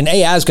like, and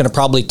AI is going to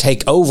probably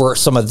take over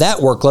some of that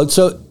workload.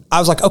 So I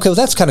was like, okay, well,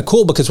 that's kind of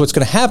cool, because what's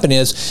going to happen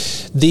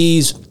is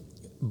these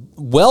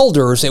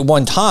welders at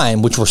one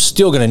time, which we're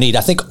still going to need,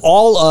 I think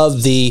all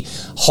of the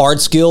hard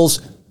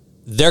skills,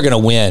 they're going to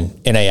win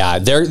in AI.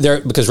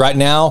 They're because right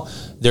now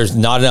there's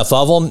not enough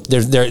of them.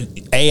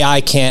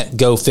 AI can't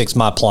go fix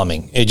my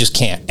plumbing. It just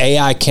can't.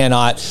 AI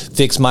cannot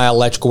fix my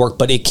electrical work,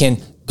 but it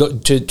can go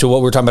to what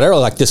we were talking about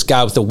earlier, like this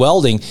guy with the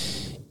welding.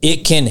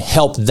 It can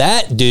help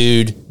that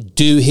dude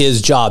do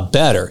his job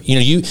better.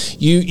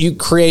 You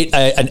create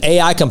an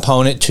AI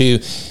component to,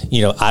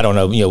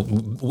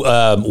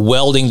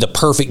 welding the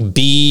perfect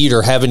bead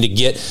or having to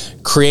get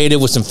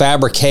creative with some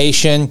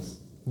fabrication.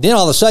 Then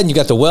all of a sudden you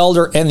got the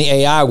welder and the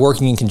AI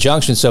working in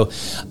conjunction. So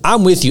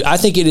I'm with you. I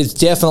think it is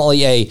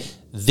definitely a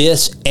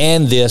this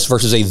and this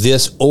versus a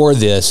this or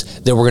this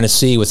that we're going to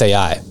see with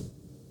AI.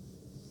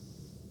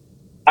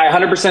 I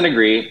 100%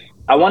 agree.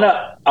 I want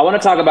to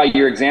talk about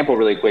your example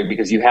really quick,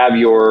 because you have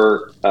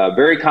your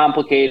very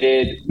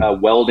complicated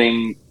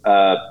welding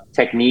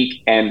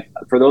technique. And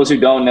for those who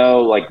don't know,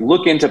 like,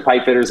 look into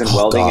pipe fitters and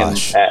welding.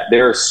 Gosh. And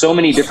there are so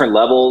many different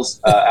levels.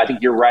 I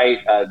think you're right.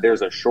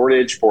 There's a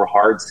shortage for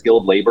hard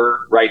skilled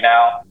labor right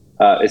now.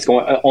 It's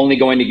only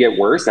going to get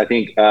worse, I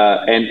think.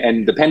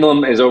 And the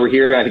pendulum is over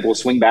here. I think we'll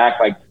swing back,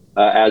 like,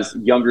 as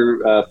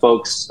younger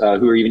folks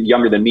who are even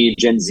younger than me,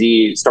 Gen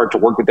Z, start to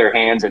work with their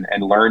hands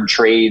and learn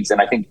trades. And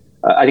I think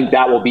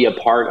that will be a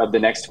part of the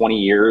next 20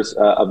 years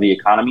of the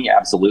economy.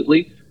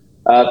 Absolutely.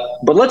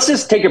 But let's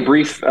just take a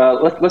brief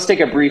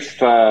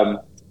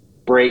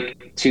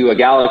break to a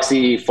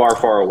galaxy far,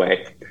 far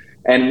away.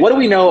 And what do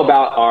we know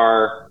about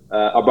our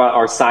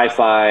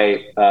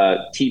sci-fi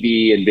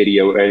TV and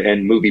video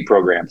and movie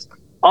programs?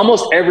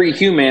 Almost every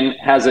human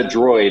has a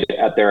droid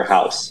at their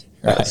house.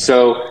 Right.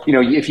 So,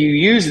 if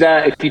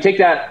you take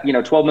that,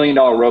 $12 million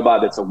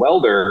robot that's a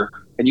welder,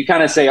 and you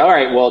kind of say, all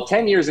right, well,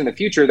 10 years in the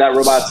future, that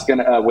robot's going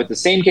to, with the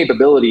same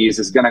capabilities,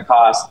 is going to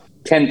cost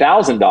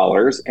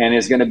 $10,000 and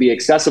is going to be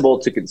accessible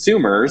to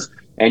consumers.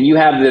 And you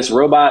have this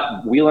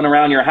robot wheeling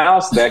around your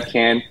house that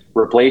can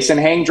replace and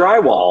hang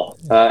drywall.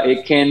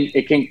 It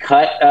can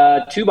cut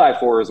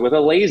 2x4s with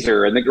a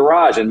laser in the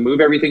garage and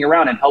move everything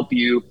around and help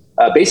you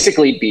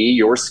basically be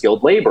your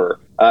skilled labor.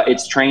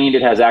 It's trained,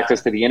 it has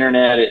access to the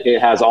internet,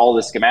 it has all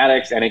the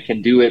schematics, and it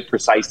can do it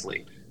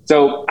precisely.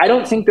 So I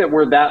don't think that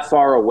we're that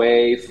far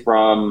away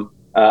from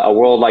a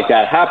world like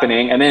that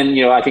happening. And then,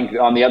 I think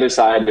on the other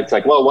side, it's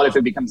like, well, what if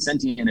it becomes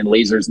sentient and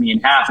lasers me in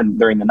half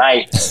during the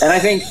night? And I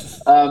think,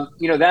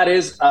 that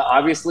is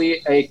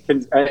obviously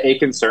a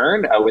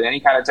concern with any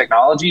kind of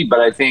technology, but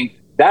I think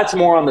that's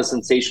more on the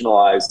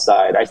sensationalized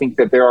side. I think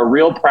that there are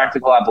real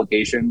practical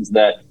applications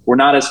that we're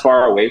not as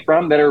far away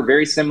from that are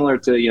very similar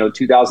to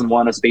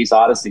 2001: A Space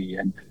Odyssey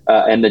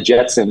and the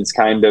Jetsons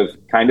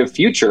kind of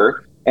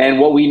future.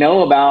 And what we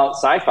know about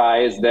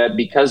sci-fi is that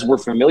because we're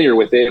familiar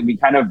with it, we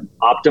kind of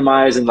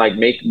optimize and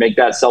make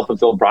that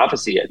self-fulfilled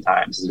prophecy at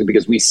times,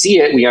 because we see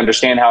it, we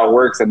understand how it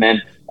works, and then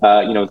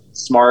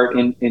smart,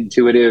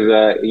 intuitive,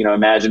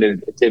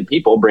 imaginative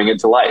people bring it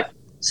to life.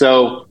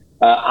 So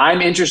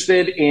I'm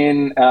interested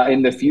in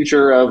the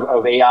future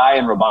of AI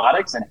and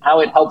robotics and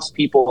how it helps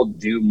people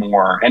do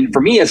more. And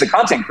for me as a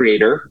content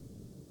creator,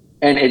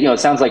 and it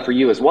sounds like for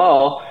you as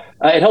well,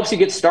 it helps you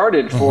get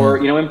started for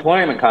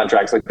employment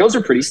contracts. Like, those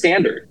are pretty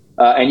standard,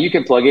 and you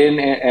can plug in.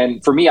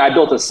 And for me, I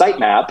built a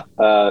sitemap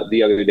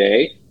the other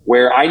day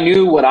where I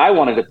knew what I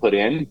wanted to put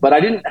in, but I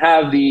didn't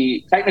have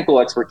the technical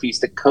expertise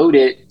to code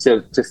it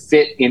to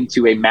fit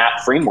into a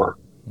map framework.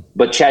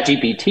 But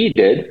ChatGPT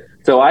did.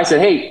 So I said,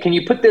 hey, can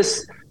you put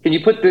this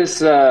list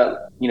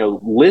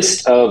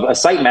of a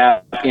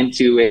sitemap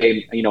into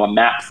a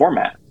map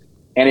format?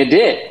 And it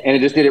did, and it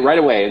just did it right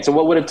away. And so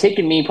what would have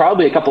taken me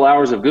probably a couple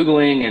hours of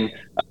Googling, and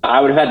I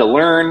would have had to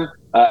learn,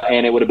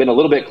 and it would have been a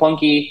little bit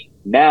clunky.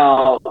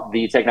 Now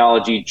the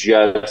technology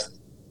just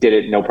did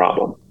it, no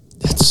problem.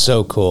 That's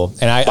so cool.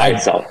 And by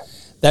itself.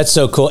 That's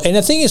so cool. And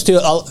the thing is, too,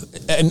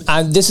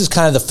 this is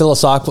kind of the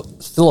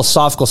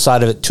philosophical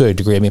side of it to a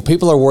degree. I mean,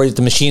 people are worried that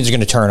the machines are going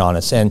to turn on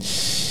us. And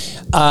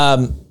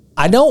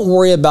I don't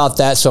worry about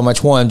that so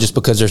much, one, just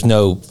because there's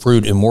no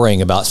fruit in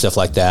worrying about stuff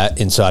like that.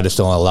 And so I just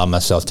don't allow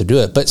myself to do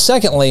it. But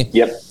secondly,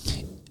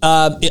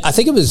 I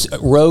think it was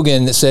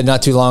Rogan that said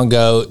not too long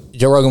ago,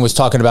 Joe Rogan was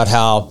talking about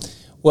how,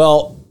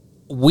 well,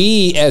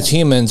 we as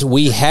humans,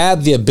 we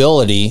have the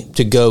ability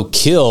to go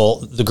kill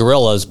the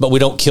gorillas, but we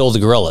don't kill the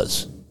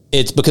gorillas.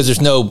 It's because there's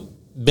no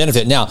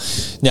benefit. Now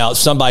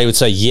somebody would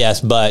say,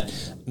 yes, but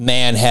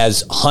man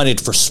has hunted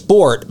for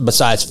sport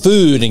besides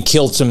food and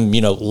killed some,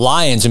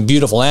 lions and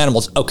beautiful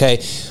animals.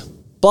 Okay.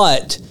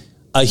 But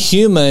a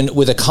human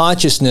with a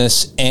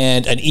consciousness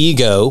and an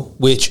ego,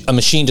 which a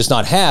machine does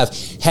not have,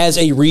 has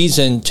a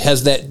reason,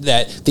 has that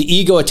the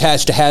ego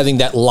attached to having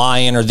that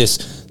lion or this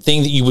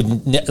thing that you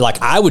would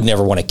I would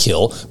never want to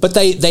kill, but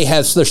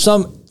there's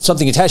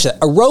something attached to that.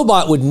 A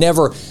robot would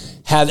never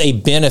have a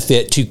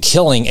benefit to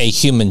killing a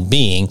human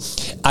being,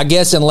 I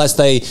guess, unless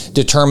they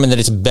determine that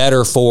it's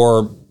better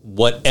for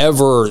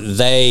whatever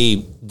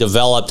they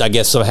developed, I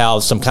guess, somehow,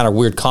 some kind of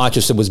weird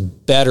consciousness that was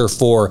better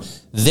for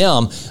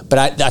them.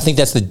 But I think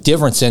that's the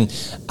difference. And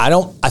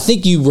I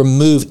think you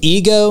remove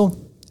ego,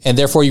 and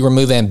therefore you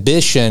remove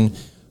ambition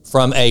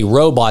from a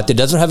robot that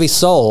doesn't have a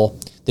soul,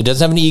 that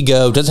doesn't have an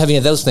ego, doesn't have any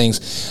of those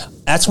things.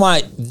 That's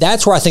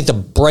where I think the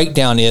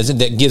breakdown is, and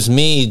that gives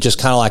me just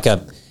kind of like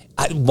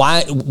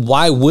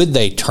why would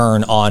they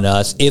turn on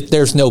us if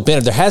there's no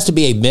benefit? There has to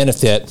be a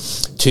benefit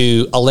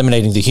to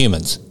eliminating the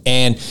humans.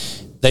 And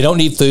They don't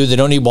need food. They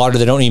don't need water.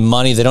 They don't need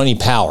money. They don't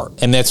need power.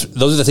 And those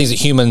are the things that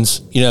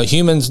humans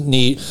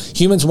need.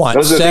 Humans want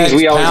those sex,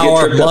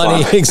 power,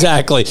 money.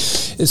 Exactly.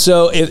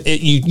 So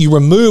you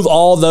remove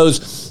all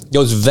those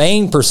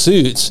vain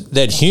pursuits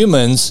that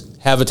humans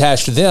have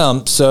attached to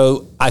them.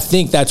 So I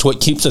think that's what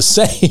keeps us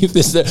safe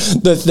is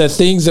the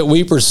things that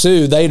we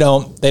pursue, they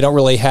don't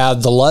really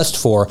have the lust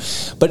for.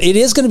 But it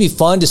is going to be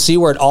fun to see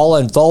where it all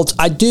unfolds.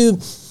 I do,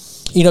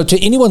 to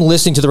anyone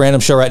listening to the Random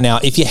Show right now,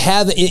 if you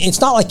have,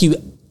 it's not like you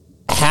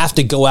have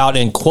to go out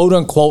and quote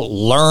unquote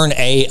learn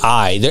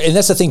AI. And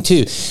that's the thing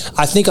too.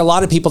 I think a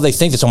lot of people, they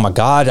think this, oh my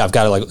God, I've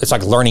got to it's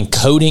like learning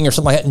coding or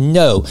something like that.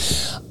 No,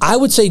 I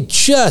would say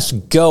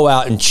just go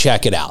out and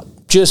check it out.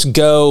 Just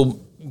go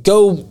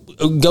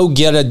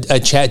get a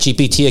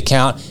ChatGPT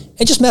account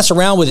and just mess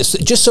around with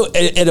it. Just so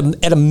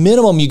at a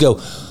minimum you go,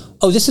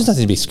 oh, this is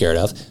nothing to be scared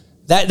of.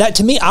 That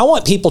to me, I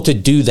want people to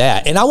do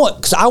that. And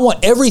because I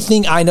want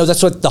everything I know.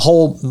 That's what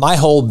my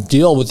whole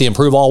deal with the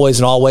Improve Always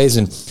and Always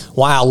and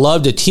why I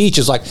love to teach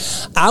is like,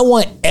 I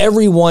want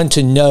everyone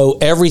to know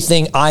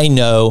everything I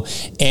know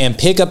and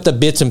pick up the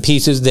bits and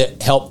pieces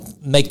that help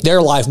make their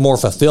life more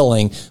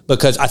fulfilling,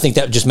 because I think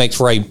that just makes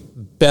for a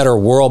better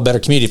world, better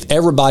community. If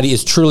everybody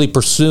is truly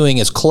pursuing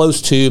as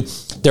close to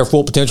their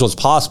full potential as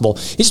possible,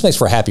 it just makes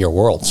for a happier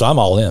world. So I'm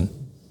all in.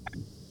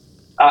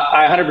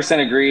 I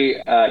 100%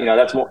 agree.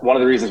 That's one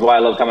of the reasons why I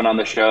love coming on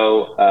the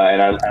show,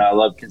 and I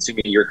love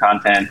consuming your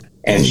content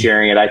and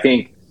sharing it. I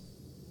think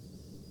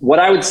what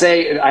I would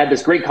say, I had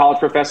this great college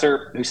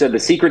professor who said the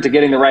secret to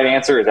getting the right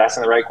answer is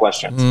asking the right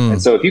questions. And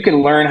so if you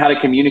can learn how to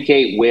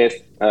communicate with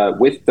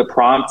the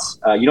prompts,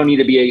 you don't need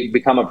to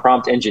become a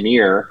prompt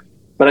engineer.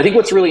 But I think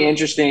what's really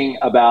interesting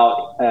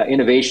about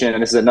innovation,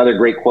 and this is another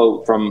great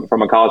quote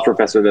from a college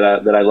professor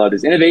that I loved,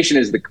 is innovation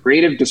is the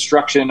creative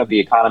destruction of the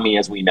economy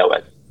as we know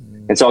it.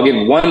 And so I'll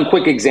give one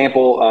quick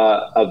example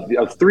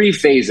of three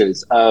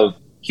phases of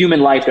human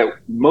life that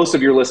most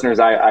of your listeners,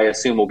 I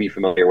assume, will be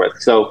familiar with.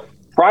 So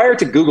prior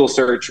to Google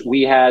search,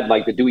 we had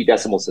like the Dewey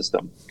Decimal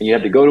System, and you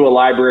had to go to a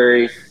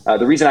library.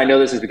 The reason I know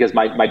this is because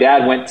my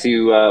dad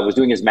was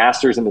doing his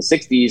master's in the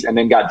 60s and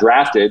then got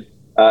drafted.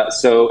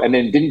 And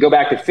then didn't go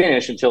back to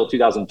finish until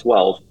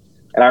 2012.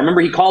 And I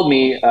remember he called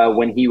me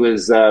when he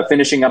was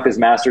finishing up his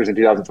master's in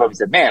 2012. He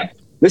said, man,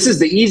 this is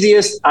the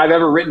easiest I've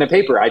ever written a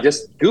paper. I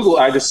just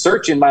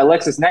search in my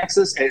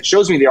LexisNexis and it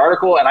shows me the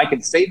article and I can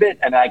save it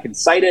and I can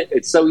cite it.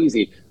 It's so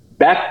easy.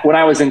 Back when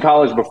I was in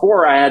college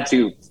before, I had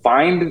to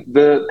find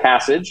the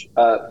passage,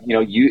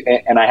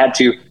 and I had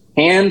to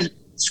hand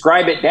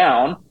scribe it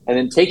down and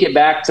then take it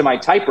back to my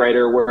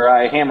typewriter where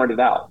I hammered it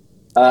out.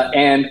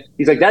 And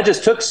he's like, that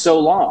just took so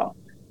long.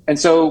 And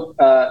so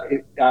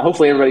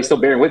hopefully everybody's still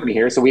bearing with me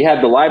here. So we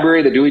had the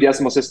library, the Dewey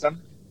Decimal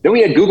System. Then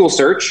we had Google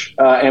search,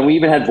 and we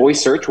even had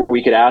voice search where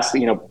we could ask,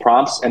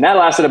 prompts. And that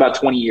lasted about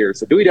 20 years.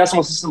 So Dewey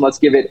Decimal System, let's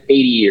give it 80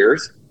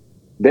 years.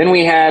 Then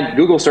we had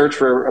Google search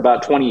for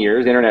about 20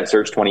 years, internet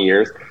search 20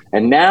 years.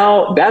 And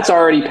now that's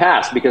already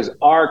passed because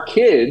our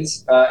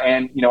kids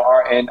and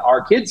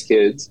our kids'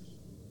 kids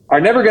are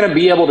never going to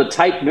be able to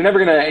type. They're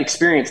never going to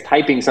experience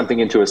typing something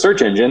into a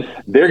search engine.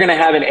 They're going to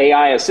have an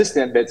AI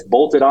assistant that's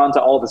bolted onto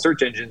all the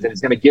search engines, and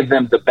it's going to give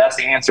them the best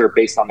answer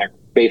based on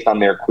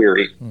their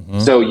query. Mm-hmm.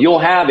 So you'll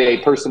have a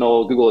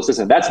personal Google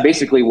assistant. That's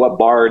basically what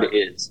Bard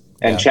is.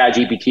 And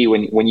ChatGPT,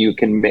 when you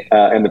can,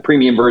 in the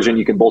premium version,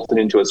 you can bolt it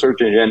into a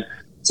search engine.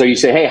 So you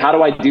say, hey, how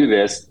do I do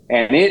this?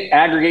 And it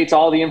aggregates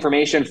all the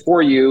information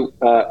for you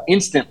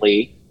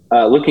instantly,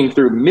 looking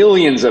through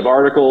millions of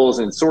articles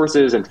and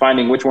sources and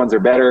finding which ones are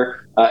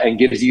better, and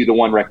gives you the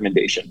one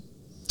recommendation.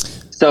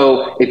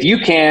 So if you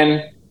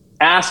can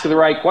ask the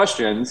right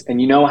questions and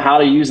you know how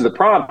to use the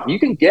prompt, you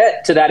can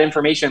get to that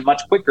information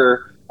much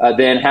quicker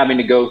than having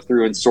to go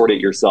through and sort it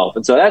yourself.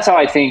 And so that's how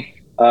I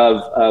think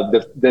of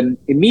the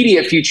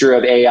immediate future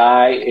of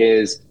AI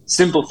is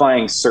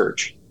simplifying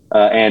search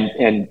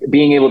and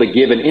being able to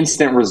give an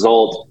instant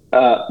result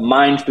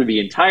mined through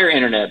the entire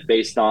internet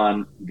based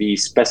on the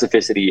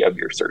specificity of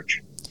your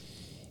search.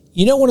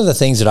 One of the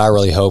things that I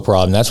really hope,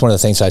 Rob, and that's one of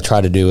the things I try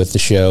to do with the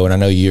show, and I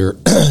know you're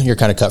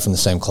kind of cut from the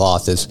same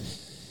cloth, is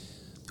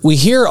we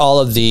hear all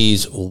of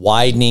these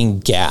widening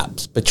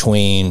gaps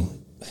between,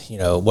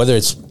 whether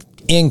it's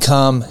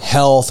income,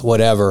 health,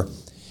 whatever.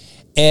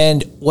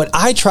 And what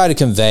I try to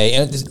convey,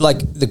 and like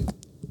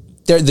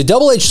the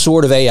double-edged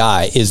sword of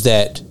AI is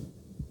that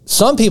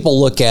some people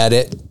look at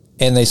it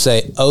and they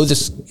say, oh,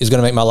 this is going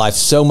to make my life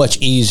so much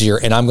easier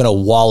and I'm going to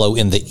wallow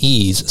in the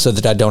ease so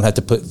that I don't have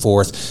to put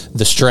forth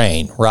the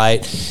strain,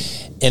 right?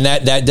 And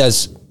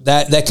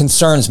that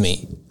concerns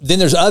me. Then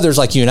there's others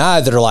like you and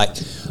I that are like,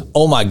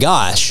 oh my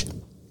gosh,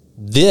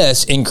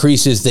 this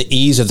increases the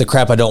ease of the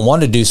crap I don't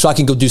want to do so I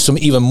can go do some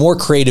even more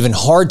creative and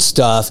hard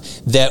stuff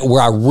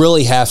where I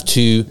really have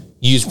to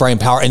use brain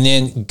power and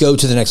then go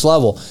to the next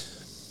level.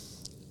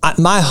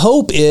 My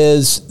hope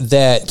is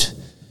that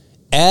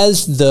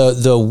as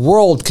the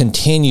world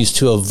continues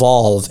to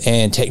evolve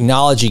and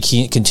technology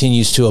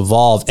continues to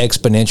evolve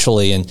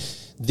exponentially, and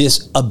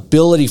this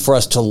ability for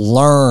us to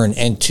learn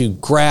and to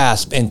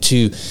grasp and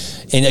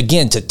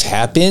again, to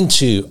tap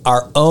into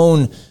our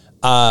own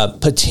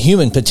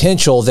human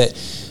potential, that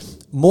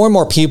more and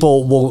more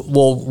people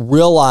will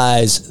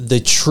realize the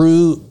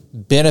true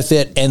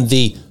benefit and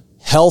the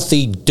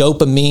healthy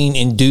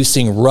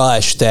dopamine-inducing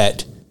rush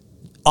that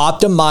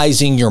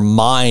optimizing your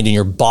mind and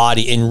your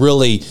body and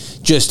really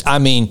just,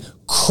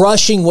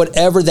 crushing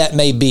whatever that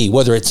may be,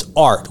 whether it's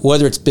art,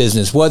 whether it's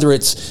business, whether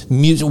it's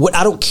music,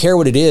 I don't care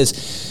what it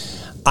is.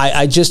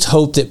 I just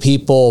hope that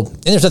people,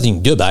 and there's nothing you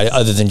can do about it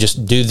other than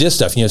just do this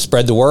stuff,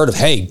 spread the word of,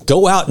 hey,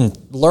 go out and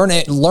learn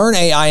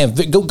AI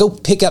and go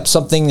pick up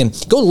something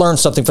and go learn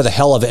something for the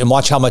hell of it and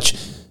watch how much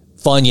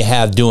fun you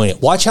have doing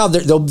it. Watch how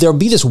there'll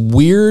be this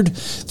weird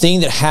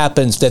thing that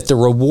happens that the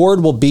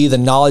reward will be the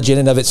knowledge in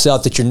and of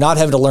itself, that you're not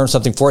having to learn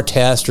something for a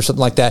test or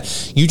something like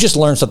that. You just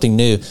learn something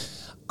new.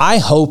 I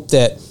hope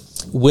that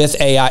with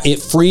AI, it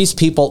frees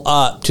people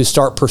up to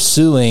start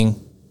pursuing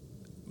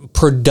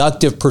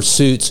productive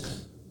pursuits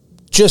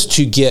just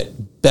to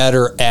get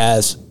better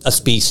as a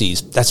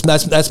species. That's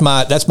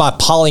my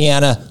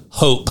Pollyanna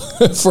hope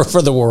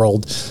for the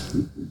world.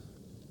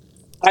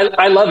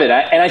 I love it,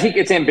 and I think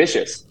it's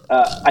ambitious.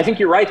 I think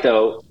you're right,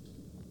 though.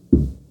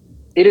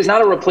 It is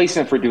not a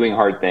replacement for doing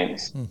hard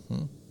things.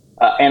 Mm-hmm.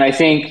 And I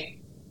think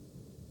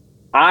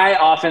I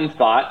often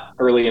thought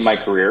early in my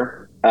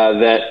career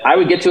that I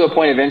would get to a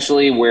point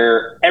eventually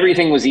where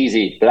everything was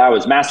easy, that I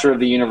was master of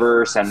the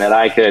universe, and that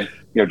I could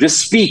just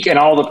speak and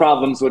all the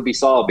problems would be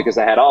solved because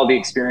I had all the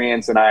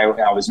experience and I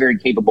was very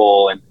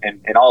capable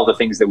and all the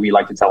things that we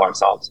like to tell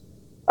ourselves.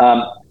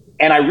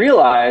 And I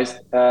realized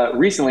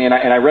recently, and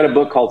I read a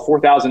book called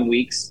 4,000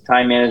 Weeks,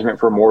 Time Management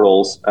for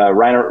Mortals,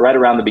 right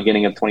around the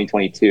beginning of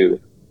 2022.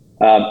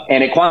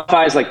 And it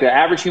quantifies like the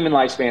average human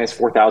lifespan is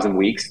 4,000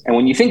 weeks. And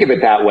when you think of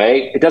it that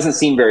way, it doesn't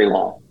seem very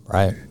long.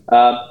 Right.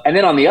 And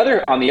then on the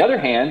other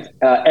hand,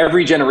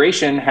 every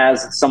generation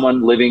has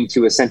someone living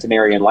to a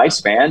centenarian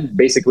lifespan.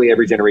 Basically,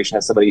 every generation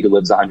has somebody who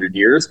lives 100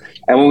 years.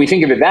 And when we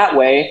think of it that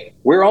way,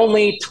 we're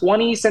only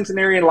 20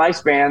 centenarian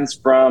lifespans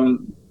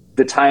from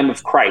the time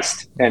of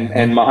Christ and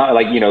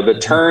the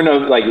turn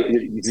of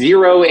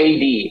 0 AD.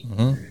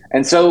 Mm-hmm.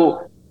 And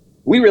so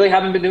we really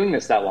haven't been doing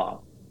this that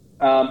long.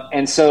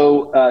 And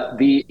so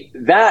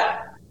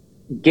that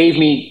gave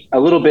me a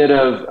little bit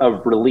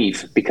of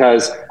relief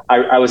because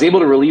I was able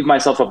to relieve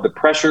myself of the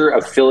pressure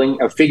of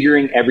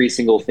figuring every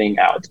single thing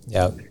out.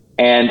 Yeah.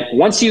 And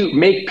once you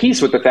make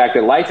peace with the fact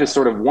that life is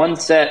sort of one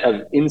set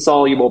of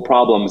insoluble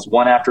problems,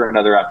 one after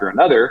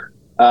another,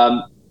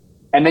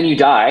 and then you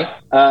die,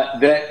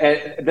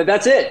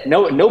 that's it.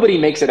 Nobody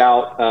makes it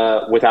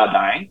out without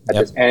dying.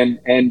 Yep.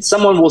 And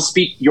someone will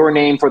speak your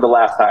name for the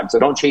last time. So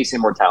don't chase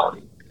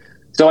immortality.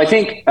 So I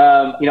think,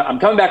 I'm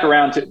coming back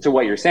around to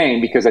what you're saying,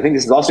 because I think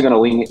this is also going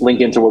to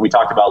link into what we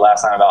talked about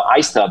last time about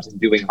ice tubs and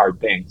doing hard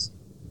things.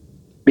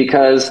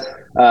 Because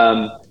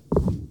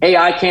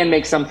AI can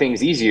make some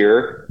things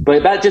easier,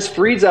 but that just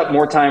frees up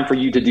more time for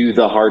you to do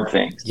the hard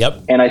things.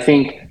 Yep. And I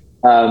think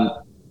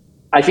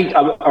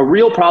a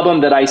real problem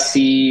that I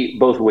see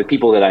both with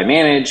people that I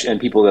manage and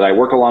people that I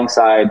work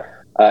alongside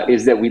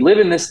is that we live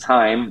in this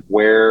time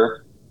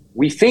where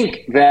we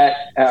think that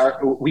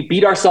we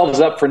beat ourselves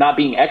up for not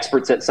being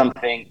experts at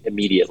something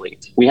immediately.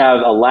 We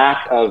have a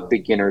lack of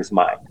beginner's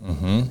mind.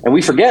 Mm-hmm. And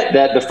we forget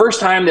that the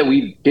first time that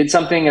we did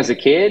something as a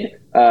kid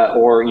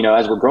or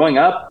as we're growing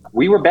up,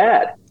 we were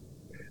bad.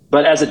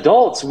 But as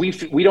adults, we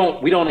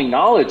don't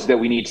acknowledge that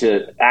we need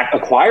to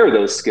acquire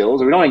those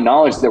skills. Or we don't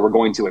acknowledge that we're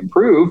going to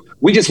improve.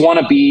 We just want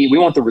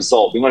the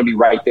result. We want to be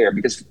right there.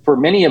 Because for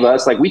many of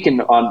us, like we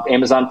can on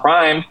Amazon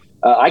Prime,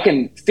 I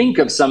can think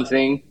of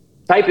something,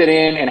 type it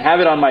in, and have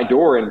it on my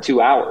door in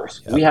 2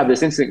 hours. Yep. We have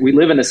this we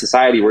live in a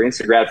society where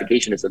instant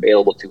gratification is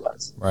available to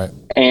us. Right.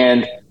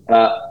 And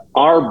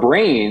our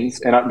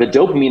brains and the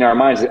dopamine in our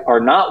minds are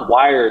not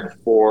wired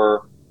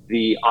for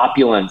the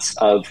opulence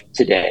of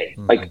today.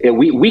 Mm-hmm. Like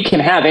we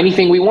can have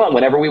anything we want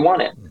whenever we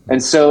want it. Mm-hmm.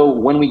 And so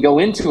when we go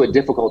into a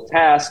difficult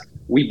task,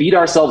 we beat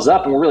ourselves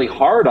up and we're really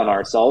hard on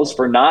ourselves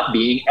for not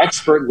being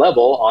expert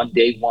level on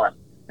day one.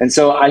 And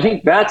so I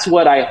think that's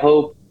what I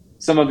hope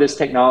some of this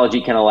technology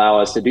can allow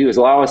us to do, is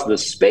allow us the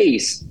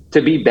space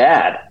to be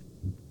bad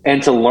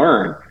and to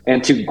learn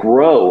and to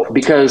grow.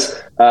 Because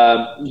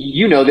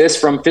this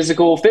from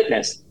physical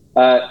fitness.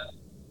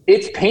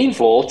 It's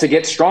painful to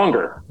get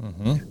stronger,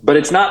 mm-hmm.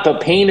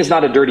 but pain is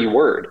not a dirty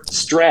word.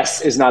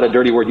 Stress is not a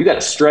dirty word. You got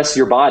to stress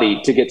your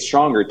body to get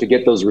stronger, to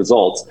get those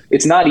results.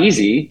 It's not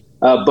easy,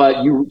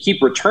 but you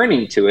keep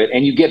returning to it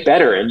and you get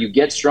better and you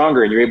get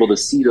stronger and you're able to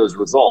see those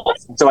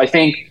results. So I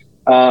think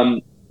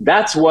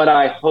that's what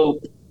I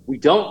hope we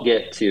don't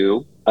get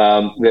to,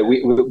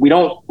 that we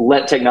don't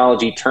let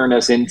technology turn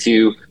us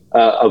into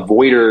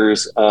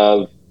avoiders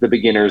of the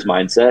beginner's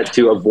mindset,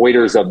 to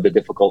avoiders of the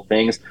difficult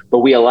things, but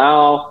we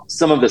allow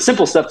some of the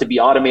simple stuff to be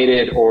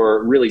automated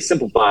or really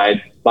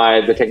simplified by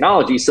the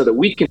technology so that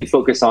we can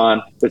focus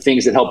on the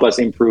things that help us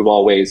improve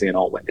always in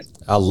all ways.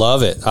 I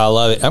love it.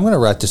 I'm going to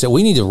write this.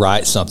 We need to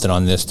write something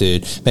on this,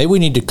 dude. Maybe we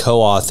need to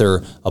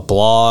co-author a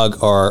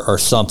blog or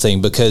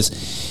something,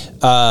 because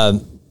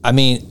I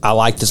mean, I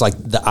like this, like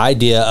the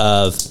idea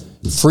of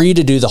free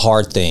to do the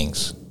hard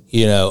things,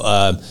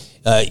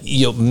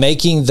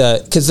 making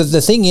because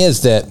the thing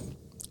is that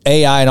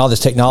AI and all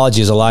this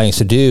technology is allowing us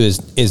to do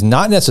is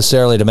not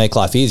necessarily to make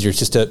life easier. It's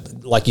just to,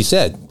 like you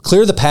said,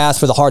 clear the path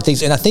for the hard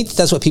things. And I think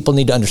that's what people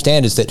need to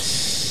understand is that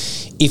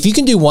if you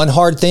can do one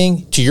hard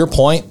thing, to your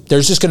point,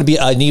 there's just going to be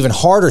an even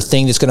harder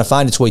thing that's going to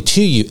find its way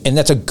to you. And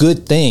that's a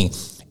good thing.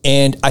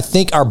 And I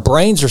think our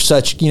brains are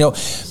such,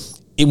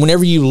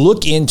 whenever you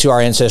look into our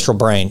ancestral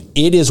brain,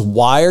 it is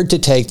wired to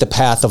take the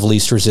path of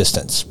least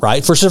resistance,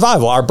 right? For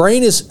survival. Our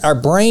brain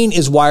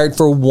is wired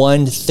for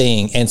one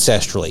thing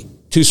ancestrally,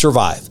 to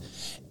survive.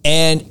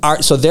 And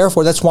so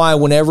therefore, that's why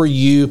whenever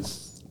you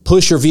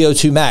push your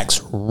VO2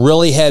 max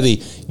really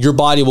heavy, your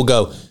body will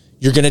go,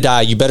 you're going to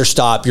die. You better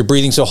stop. You're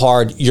breathing so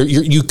hard.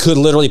 You could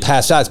literally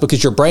pass out. It's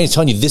because your brain is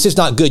telling you this is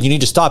not good. You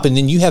need to stop. And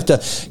then you have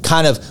to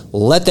kind of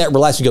let that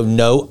relax and go,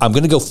 no, I'm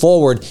going to go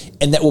forward.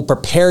 And that will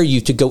prepare you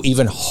to go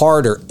even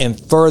harder and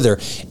further.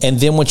 And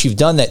then once you've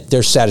done that,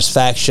 there's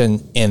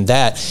satisfaction in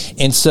that.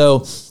 And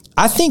so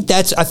I think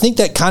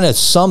that kind of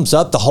sums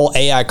up the whole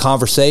AI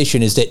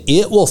conversation, is that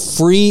it will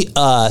free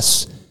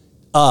us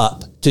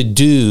up to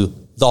do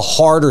the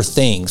harder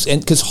things. And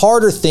because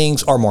harder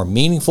things are more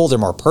meaningful, they're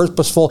more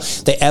purposeful,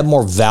 they add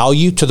more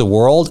value to the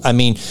world. I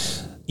mean,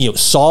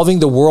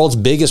 solving the world's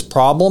biggest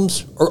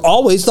problems are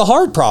always the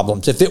hard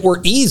problems. If it were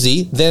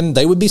easy, then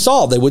they would be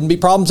solved. They wouldn't be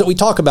problems that we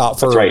talk about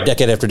for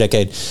decade after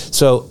decade.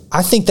 So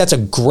I think that's a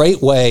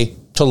great way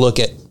to look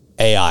at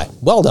AI.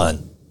 Well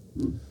done.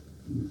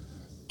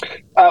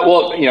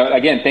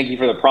 Again, thank you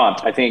for the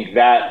prompt. I think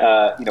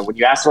that, when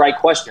you ask the right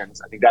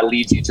questions, I think that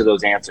leads you to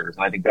those answers.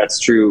 And I think that's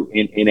true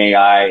in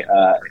AI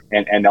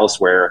and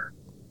elsewhere.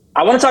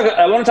 I want to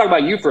talk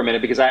about you for a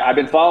minute, because I've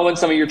been following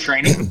some of your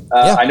training.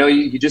 Yeah. I know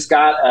you just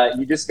got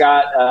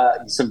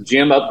some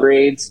gym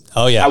upgrades.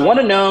 Oh yeah. I want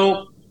to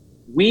know,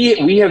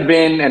 we have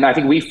been, and I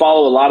think we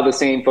follow a lot of the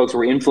same folks.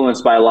 We're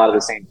influenced by a lot of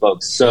the same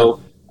folks. So,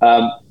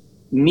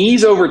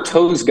 knees over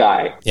toes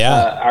guy.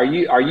 Yeah. Are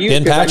you,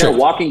 Ben Patrick. I know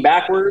walking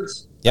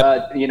backwards.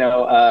 Yep.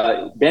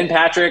 Ben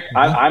Patrick,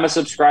 I'm a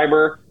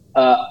subscriber.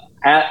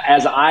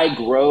 As I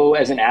grow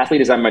as an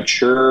athlete, as I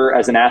mature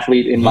as an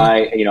athlete in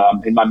my,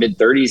 I'm in my mid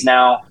 30s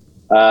now.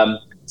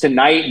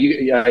 Tonight,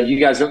 you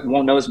guys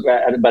won't know this,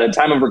 but at the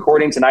time of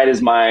recording, tonight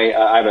is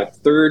I have a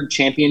third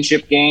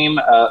championship game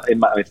in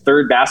my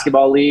third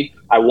basketball league.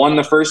 I won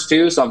the first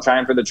two, so I'm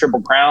trying for the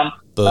Triple Crown.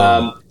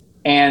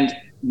 And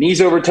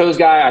knees over toes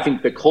guy, I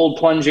think the cold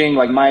plunging,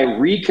 like my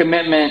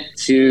recommitment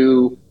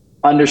to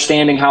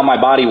understanding how my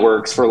body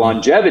works for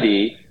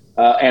longevity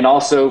and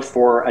also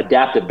for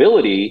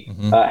adaptability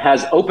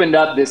has opened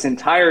up this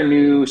entire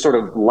new sort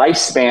of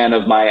lifespan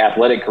of my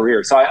athletic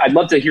career. So I'd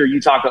love to hear you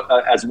talk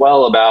as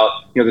well about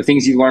the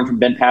things you learned from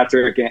Ben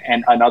Patrick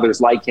and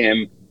others like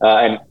him,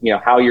 and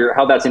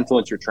how that's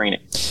influenced your training.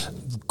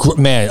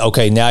 Man,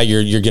 okay, now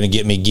you're going to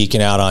get me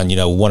geeking out on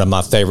one of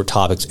my favorite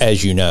topics,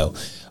 as you know.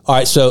 All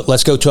right, so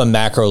let's go to a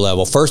macro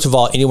level. First of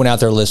all, anyone out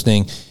there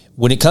listening,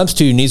 when it comes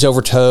to knees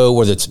over toe,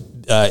 whether it's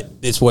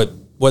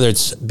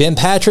Ben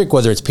Patrick,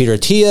 whether it's Peter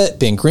Attia,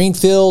 Ben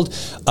Greenfield,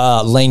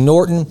 Lane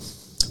Norton,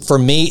 for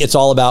me, it's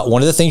all about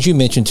one of the things you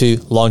mentioned too,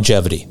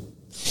 longevity.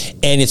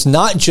 And it's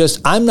not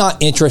just, I'm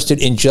not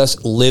interested in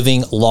just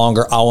living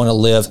longer. I want to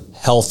live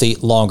healthy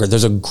longer.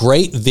 There's a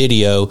great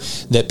video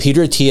that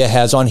Peter Attia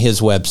has on his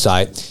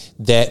website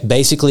that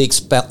basically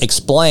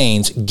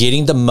explains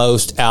getting the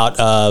most out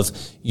of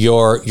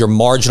your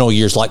marginal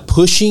years, like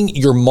pushing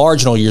your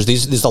marginal years.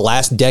 This is the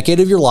last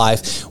decade of your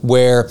life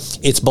where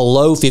it's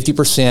below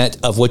 50%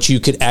 of what you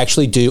could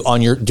actually do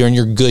during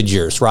your good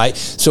years, right?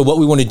 So what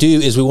we want to do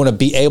is we want to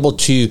be able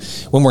to,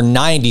 when we're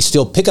 90,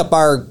 still pick up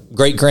our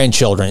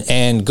great-grandchildren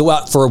and go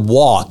out for a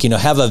walk,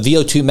 have a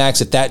VO2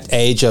 max at that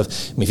age of,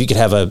 if you could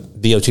have a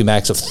VO2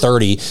 max of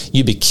 30,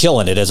 you'd be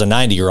killing it as a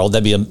 90-year-old.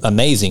 That'd be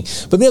amazing.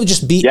 But be able to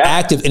just be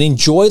active and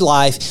enjoy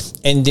life.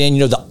 And then,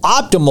 the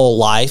optimal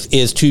life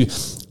is to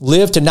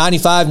live to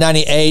 95,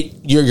 98,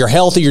 you're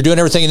healthy, you're doing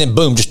everything, and then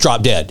boom, just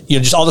drop dead.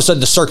 Just all of a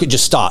sudden the circuit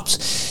just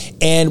stops.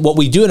 And what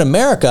we do in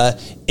America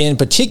in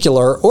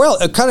particular, or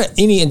kind of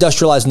any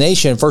industrialized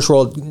nation, first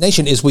world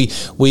nation, is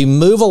we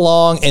move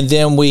along and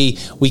then we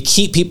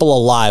keep people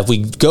alive. We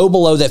go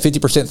below that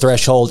 50%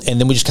 threshold, and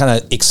then we just kind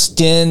of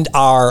extend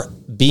our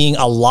being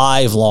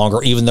alive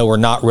longer, even though we're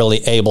not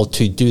really able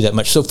to do that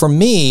much. So for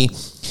me,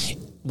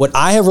 what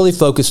I have really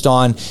focused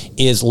on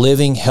is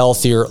living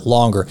healthier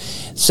longer.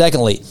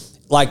 Secondly,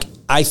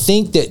 I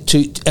think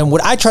that and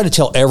what I try to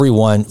tell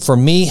everyone, for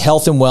me,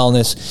 health and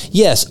wellness,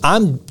 yes,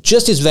 I'm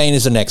just as vain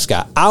as the next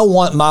guy. I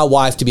want my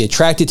wife to be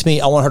attracted to me.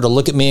 I want her to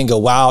look at me and go,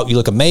 wow, you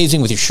look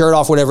amazing with your shirt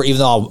off, whatever, even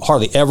though I'll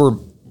hardly ever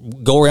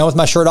go around with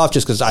my shirt off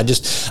just because I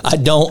just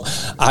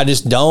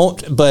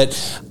don't.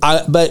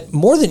 But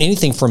more than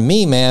anything for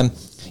me, man,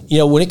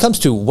 when it comes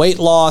to weight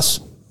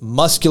loss,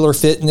 muscular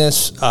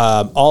fitness,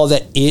 all of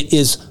that, it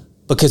is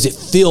because it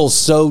feels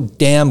so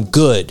damn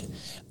good.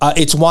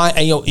 It's why,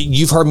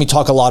 you've heard me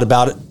talk a lot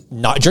about it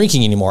not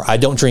drinking anymore. I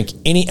don't drink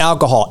any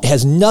alcohol. It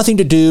has nothing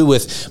to do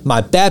with my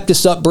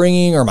Baptist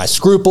upbringing or my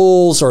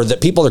scruples or that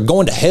people are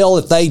going to hell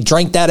if they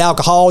drink that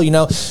alcohol,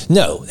 No,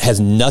 it has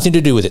nothing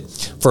to do with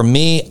it. For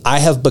me, I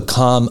have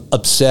become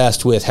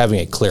obsessed with having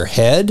a clear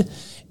head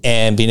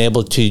and being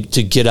able to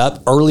get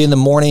up early in the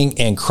morning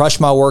and crush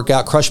my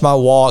workout, crush my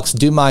walks,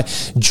 do my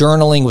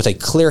journaling with a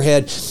clear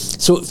head.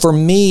 So for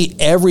me,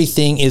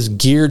 everything is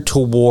geared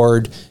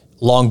toward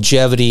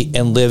longevity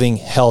and living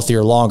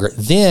healthier longer.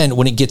 Then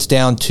when it gets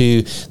down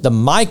to the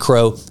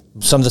micro,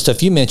 some of the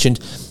stuff you mentioned,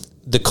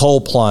 the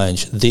cold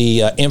plunge,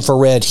 the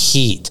infrared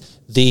heat,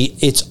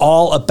 it's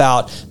all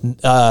about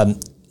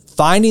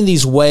finding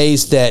these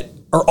ways that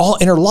are all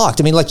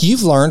interlocked. I mean, like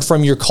you've learned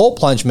from your cold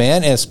plunge,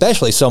 man, and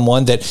especially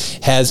someone that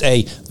has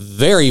a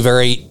very,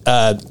 very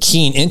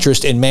keen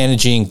interest in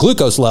managing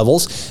glucose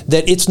levels,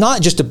 that it's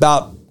not just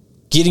about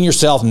getting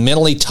yourself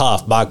mentally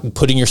tough by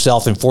putting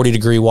yourself in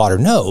 40-degree water.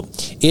 No,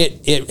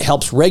 it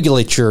helps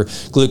regulate your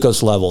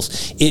glucose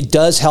levels. It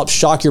does help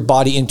shock your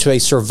body into a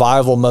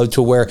survival mode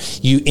to where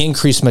you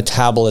increase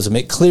metabolism.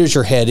 It clears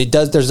your head.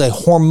 There's a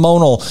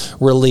hormonal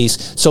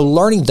release. So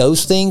learning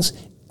those things,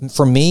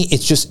 for me,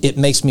 it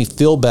makes me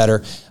feel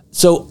better.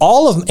 So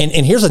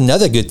and here's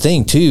another good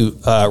thing too,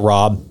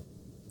 Rob,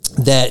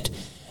 that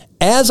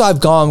as I've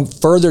gone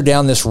further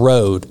down this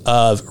road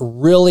of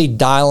really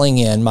dialing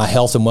in my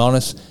health and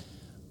wellness,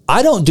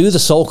 I don't do the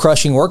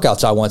soul-crushing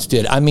workouts I once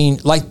did. I mean,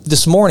 like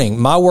this morning,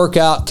 my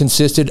workout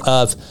consisted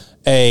of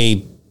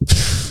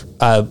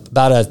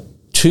about a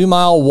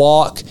 2-mile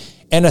walk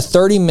and a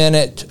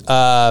 30-minute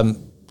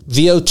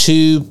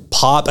VO2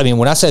 pop. I mean,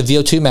 when I say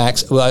VO2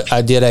 max,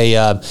 I did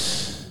a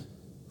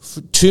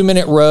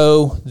 2-minute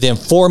row, then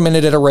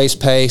 4-minute at a race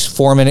pace,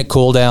 4-minute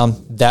cool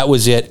down. That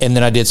was it. And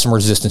then I did some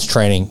resistance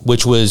training,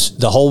 which was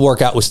the whole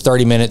workout was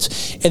 30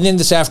 minutes. And then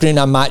this afternoon,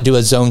 I might do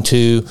a zone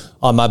 2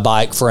 on my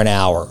bike for an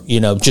hour,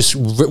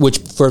 which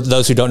for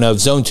those who don't know,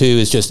 zone 2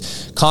 is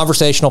just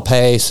conversational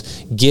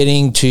pace,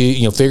 getting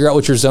to, figure out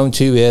what your zone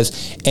 2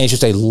 is. And it's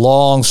just a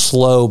long,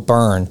 slow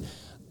burn.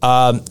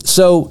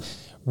 So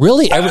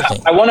really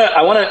everything. I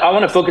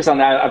want to focus on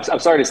that. I'm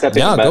sorry to step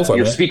in, but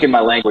you're speaking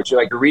my language.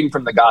 You're reading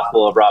from the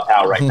gospel of Rob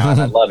Howe right now,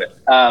 and I love it.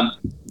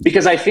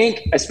 Because I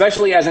think,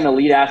 especially as an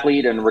elite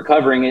athlete and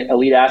recovering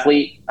elite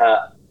athlete,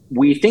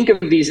 we think of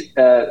these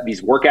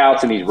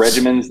workouts and these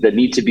regimens that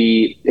need to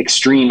be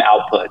extreme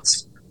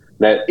outputs.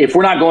 That if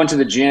we're not going to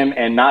the gym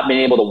and not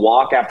being able to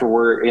walk after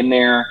we're in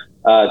there,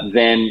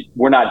 then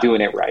we're not doing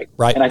it right.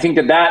 Right. And I think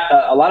that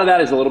a lot of that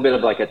is a little bit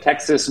of like a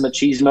Texas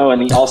machismo.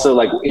 And also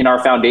like in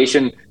our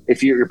foundation,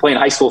 if you're playing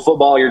high school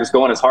football, you're just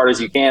going as hard as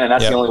you can. And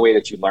that's the only way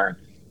that you learn.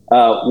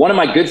 One of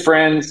my good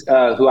friends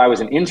who I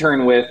was an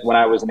intern with when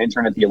I was an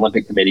intern at the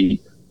Olympic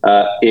Committee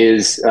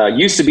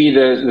used to be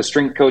the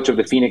strength coach of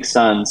the Phoenix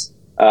Suns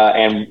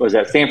and was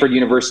at Stanford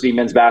University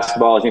men's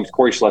basketball. His name's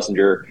Corey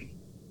Schlesinger.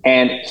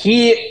 And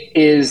he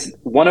is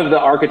one of the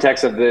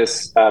architects of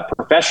this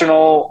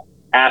professional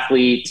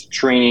athlete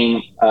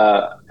training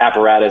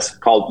apparatus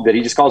that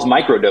he just calls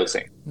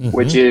microdosing,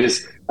 which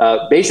is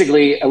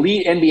basically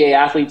elite NBA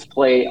athletes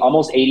play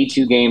almost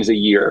 82 games a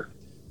year.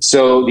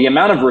 So the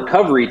amount of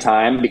recovery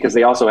time, because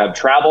they also have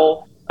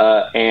travel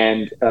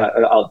and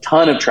a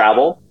ton of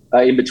travel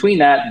in between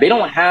that, they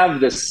don't have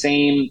the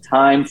same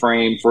time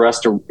frame for us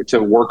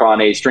to work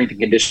on a strength and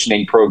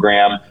conditioning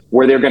program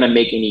where they're going to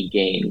make any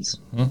gains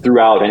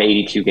throughout an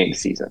 82 game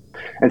season.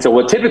 And so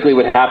what typically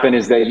would happen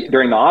is that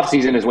during the off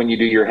season is when you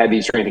do your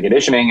heavy strength and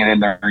conditioning, and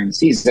then during the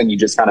season you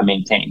just kind of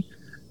maintain.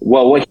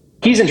 Well, what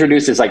he's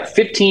introduced is like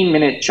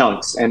 15-minute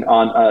chunks, and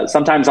on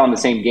sometimes on the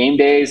same game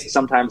days,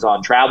 sometimes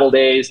on travel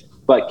days,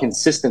 but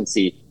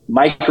consistency.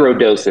 Micro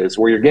doses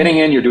where you're getting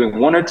in, you're doing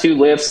 1 or 2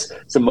 lifts,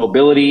 some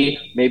mobility,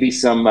 maybe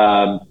some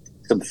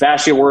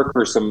fascia work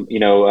or some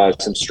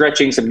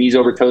stretching, some knees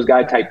over toes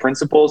guide type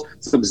principles,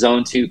 some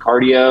zone 2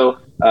 cardio,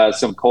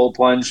 some cold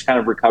plunge kind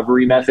of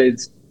recovery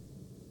methods.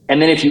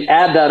 And then if you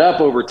add that up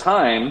over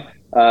time,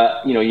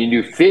 you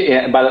do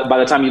fit by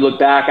the time you look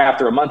back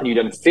after a month and you've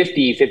done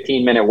 50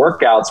 15-minute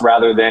workouts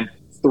rather than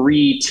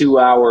 3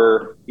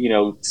 2-hour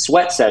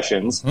sweat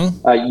sessions,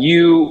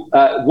 you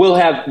will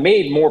have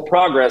made more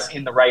progress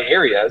in the right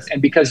areas.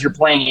 And because you're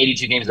playing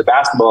 82 games of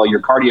basketball, your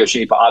cardio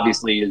shape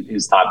obviously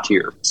is top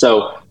tier.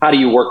 So how do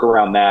you work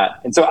around that?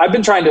 And so I've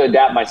been trying to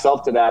adapt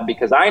myself to that,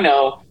 because I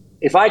know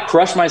if I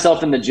crush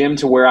myself in the gym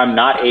to where I'm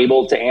not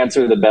able to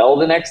answer the bell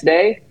the next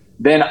day,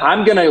 then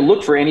I'm going to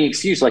look for any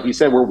excuse. Like you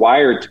said, we're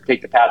wired to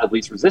take the path of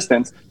least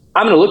resistance.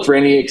 I'm going to look for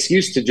any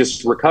excuse to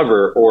just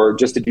recover or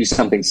just to do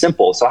something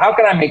simple. So how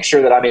can I make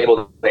sure that I'm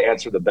able to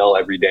answer the bell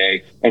every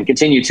day and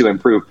continue to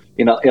improve,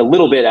 a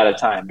little bit at a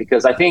time?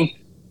 Because I think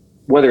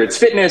whether it's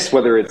fitness,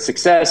 whether it's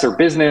success or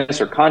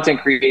business or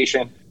content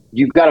creation,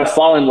 you've got to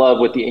fall in love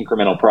with the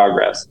incremental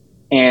progress.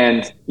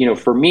 And,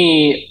 for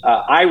me,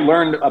 I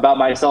learned about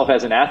myself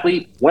as an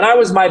athlete. When I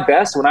was my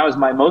best, when I was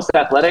my most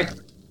athletic,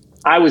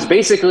 I was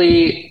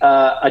basically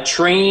a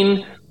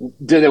train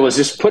was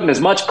just putting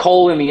as much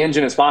coal in the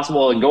engine as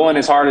possible and going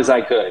as hard as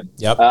I could.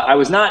 Yep. I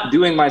was not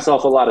doing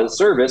myself a lot of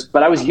service,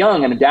 but I was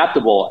young and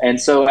adaptable. And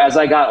so as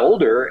I got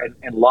older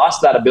and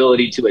lost that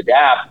ability to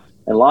adapt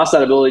and lost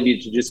that ability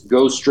to just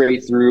go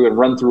straight through and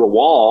run through a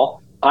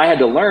wall, I had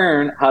to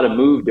learn how to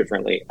move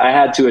differently. I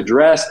had to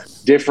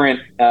address different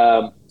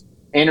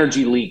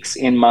energy leaks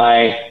in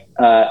my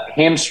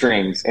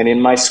hamstrings and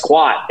in my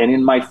squat and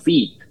in my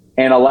feet,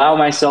 and allow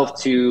myself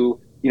to,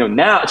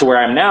 now to where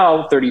I'm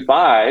now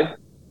 35.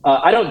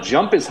 I don't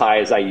jump as high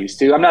as I used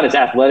to. I'm not as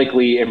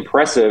athletically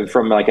impressive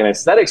from like an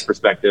aesthetics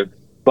perspective,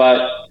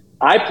 but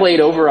I played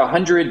over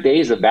 100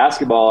 days of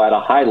basketball at a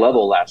high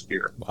level last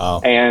year.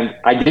 Wow. And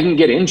I didn't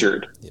get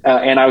injured.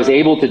 And I was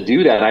able to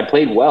do that. And I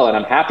played well, and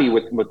I'm happy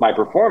with my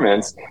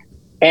performance.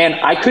 And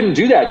I couldn't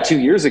do that 2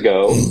 years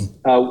ago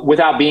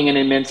without being in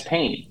immense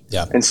pain.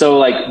 Yeah. And so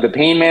like the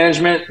pain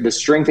management, the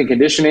strength and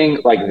conditioning,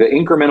 like the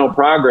incremental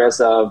progress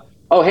of,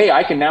 oh, hey,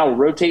 I can now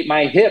rotate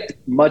my hip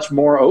much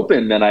more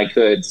open than I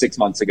could 6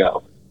 months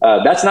ago.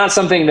 That's not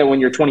something that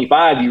when you're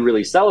 25, you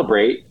really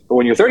celebrate. But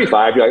when you're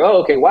 35, you're like,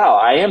 oh, okay, wow,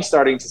 I am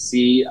starting to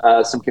see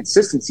some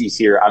consistencies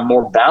here. I'm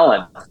more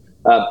balanced.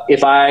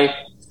 If I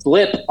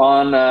slip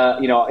on,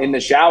 in the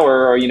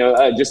shower, or,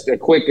 just a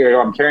quick,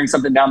 or I'm carrying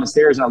something down the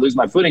stairs and I lose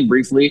my footing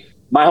briefly,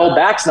 my whole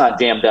back's not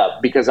jammed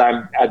up because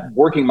I'm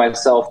working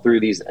myself through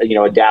these,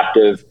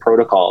 adaptive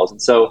protocols.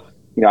 And so,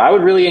 I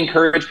would really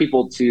encourage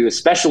people to,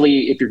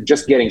 especially if you're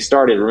just getting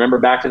started, remember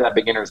back to that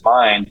beginner's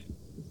mind,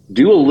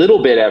 do a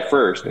little bit at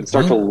first and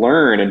start to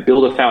learn and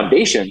build a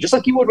foundation, just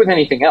like you would with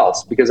anything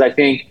else. Because I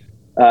think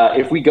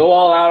if we go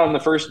all out on the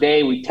first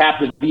day, we tap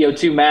the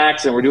VO2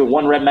 max and we're doing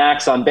 1 rep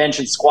max on bench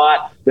and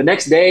squat, the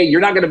next day,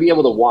 you're not going to be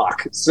able to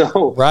walk.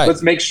 So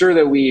let's make sure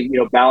that we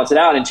balance it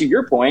out. And to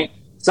your point,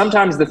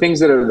 sometimes the things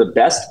that are the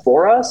best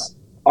for us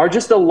are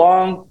just a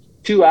long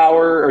 2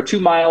 hour or 2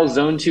 mile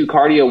zone 2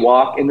 cardio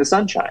walk in the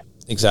sunshine.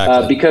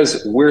 Exactly.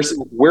 Because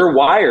we're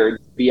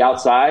wired to be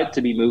outside,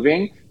 to be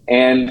moving.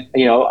 And,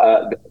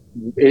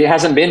 it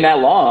hasn't been that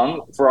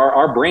long for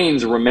our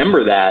brains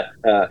remember that,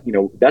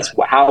 that's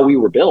how we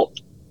were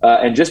built.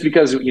 And just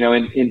because,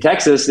 in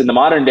Texas in the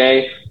modern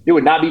day, it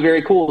would not be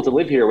very cool to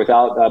live here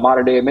without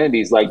modern day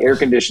amenities like air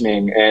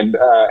conditioning and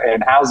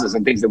houses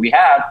and things that we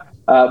have.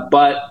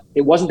 But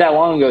it wasn't that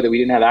long ago that we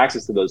didn't have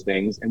access to those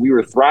things. And we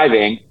were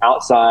thriving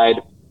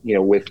outside,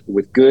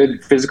 with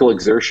good physical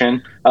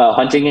exertion,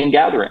 hunting and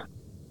gathering.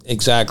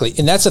 Exactly.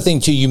 And that's the thing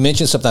too. You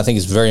mentioned something I think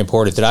is very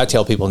important that I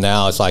tell people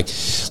now. It's like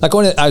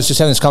when I was just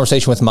having this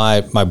conversation with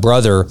my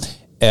brother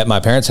at my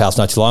parents' house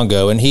not too long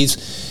ago, and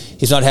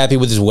he's not happy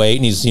with his weight,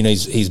 and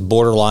he's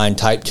borderline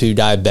type 2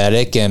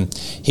 diabetic, and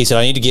he said,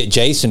 I need to get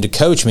Jason to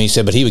coach me. He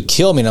said, but he would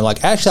kill me. And I'm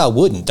like, actually, I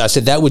wouldn't. I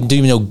said, that wouldn't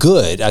do me no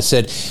good. I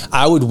said,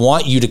 I would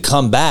want you to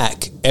come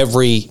back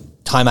every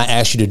time I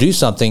ask you to do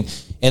something.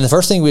 And the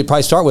first thing we'd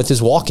probably start with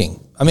is walking.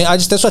 I mean,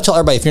 that's what I tell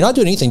everybody. If you're not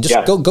doing anything,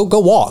 just go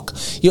walk.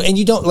 And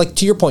you don't, like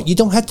to your point, you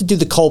don't have to do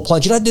the cold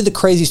plunge. You don't have to do the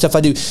crazy stuff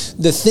I do.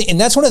 And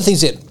that's one of the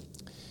things that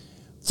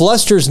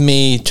flusters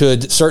me to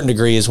a certain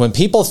degree is when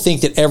people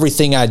think that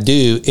everything I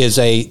do is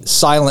a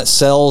silent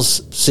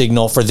sales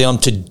signal for them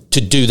to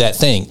do that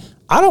thing.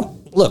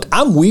 Look,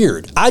 I'm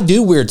weird. I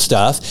do weird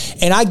stuff,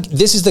 and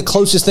this is the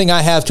closest thing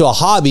I have to a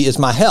hobby is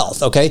my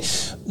health. Okay,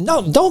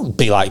 no, don't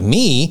be like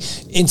me.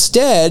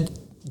 Instead,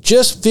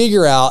 just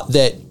figure out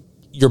that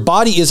your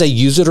body is a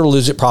use it or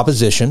lose it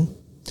proposition.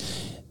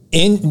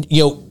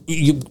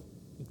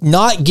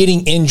 Not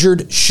getting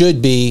injured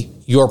should be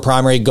your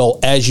primary goal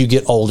as you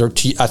get older.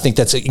 I think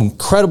that's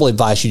incredible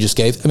advice you just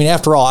gave. I mean,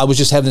 after all, I was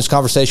just having this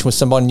conversation with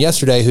someone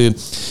yesterday who,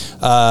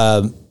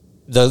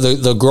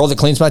 the girl that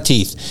cleans my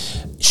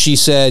teeth, she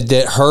said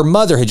that her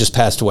mother had just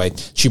passed away.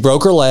 She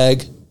broke her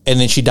leg, and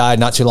then she died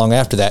not too long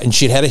after that. And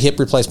she'd had a hip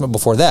replacement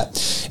before that.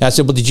 And I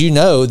said, well, did you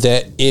know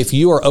that if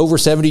you are over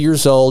 70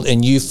 years old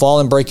and you fall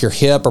and break your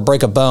hip or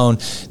break a bone,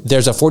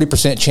 there's a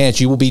 40% chance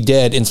you will be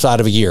dead inside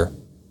of a year?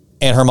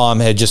 And her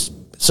mom had just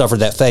suffered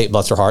that fate,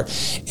 bless her heart.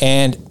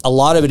 And a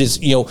lot of it is,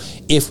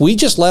 if we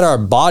just let our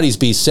bodies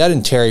be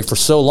sedentary for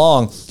so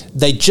long,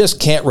 they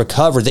just can't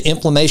recover the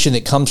inflammation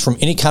that comes from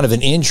any kind of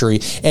an injury.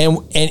 And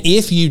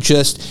if you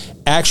just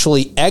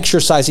actually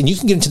exercise, and you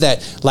can get into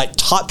that like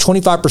top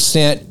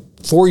 25%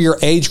 for your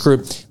age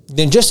group,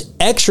 then just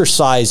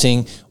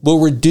exercising will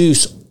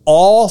reduce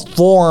all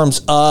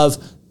forms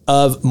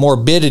of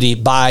morbidity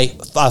by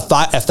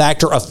a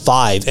factor of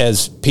 5,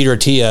 as Peter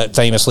Attia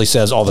famously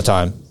says all the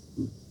time.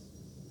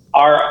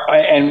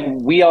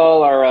 And we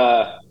all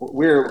are,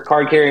 we're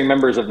card-carrying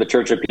members of the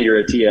Church of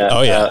Peter Attia.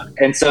 Oh, yeah.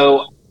 And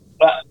so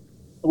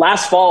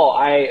last fall,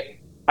 I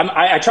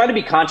try to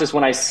be conscious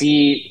when I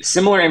see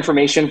similar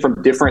information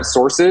from different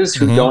sources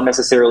who don't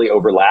necessarily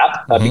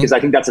overlap, because I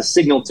think that's a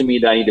signal to me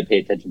that I need to pay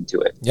attention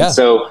to it. Yeah.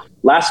 So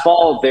last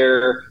fall,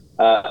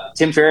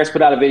 Tim Ferriss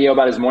put out a video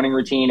about his morning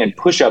routine, and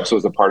push-ups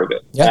was a part of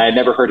it. Yeah. And I had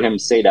never heard him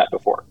say that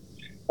before.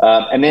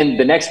 And then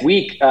the next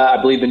week, I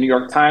believe the New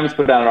York Times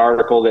put out an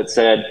article that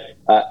said,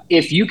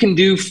 if you can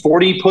do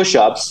 40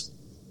 push-ups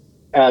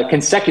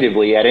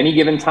consecutively at any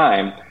given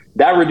time,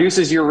 that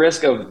reduces your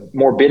risk of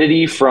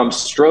morbidity from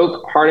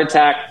stroke, heart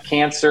attack,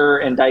 cancer,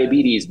 and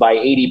diabetes by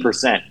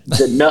 80%.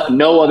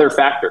 No other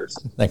factors.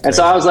 And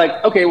so I was like,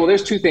 okay, well,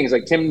 there's two things.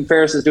 Like Tim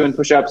Ferriss is doing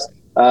push-ups,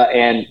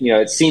 and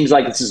it seems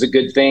like this is a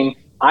good thing.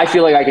 I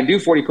feel like I can do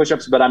 40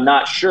 push-ups, but I'm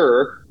not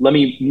sure. Let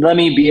me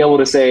be able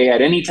to say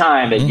at any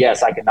time that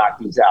yes, I can knock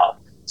these out.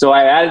 So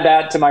I added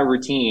that to my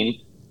routine,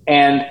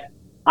 and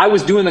I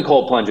was doing the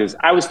cold plunges.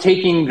 I was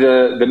taking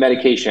the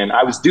medication.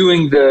 I was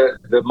doing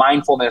the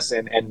mindfulness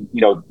and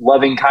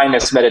loving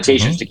kindness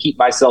meditations to keep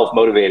myself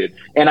motivated.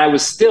 And I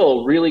was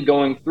still really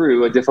going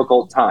through a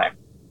difficult time.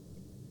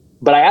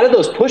 But I added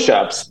those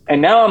push-ups,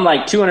 and now I'm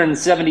like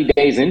 270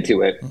 days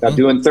into it. I'm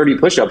doing 30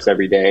 push-ups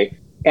every day,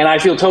 and I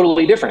feel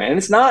totally different. And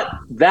it's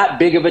not that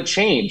big of a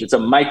change. It's a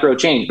micro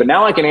change. But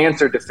now I can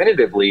answer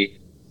definitively,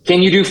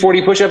 can you do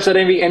 40 push-ups at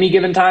any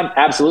given time?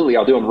 Absolutely.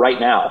 I'll do them right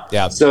now.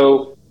 Yeah.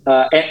 So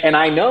and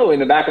I know in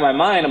the back of my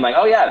mind, I'm like,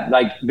 oh yeah,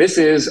 like this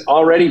is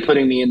already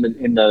putting me in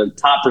the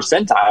top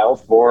percentile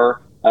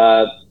for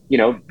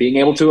being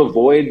able to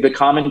avoid the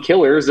common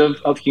killers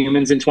of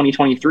humans in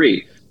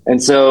 2023.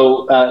 And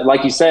so,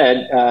 like you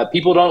said,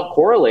 people don't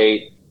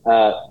correlate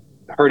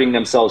hurting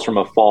themselves from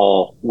a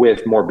fall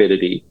with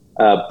morbidity,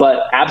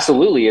 but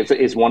absolutely,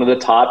 it's one of the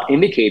top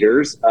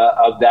indicators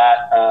of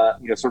that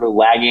sort of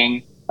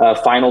lagging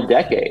final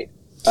decade.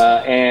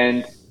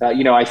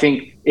 I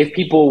think if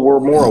people were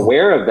more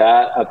aware of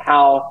that, of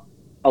how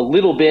a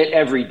little bit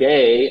every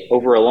day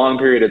over a long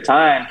period of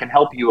time can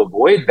help you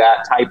avoid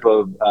that type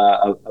of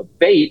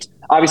fate.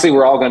 Obviously,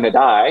 we're all going to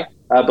die.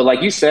 But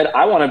like you said,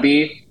 I want to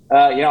be,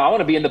 I want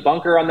to be in the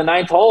bunker on the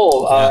 9th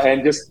hole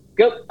and just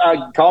go,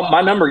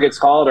 my number gets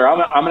called, or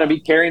I'm going to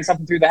be carrying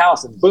something through the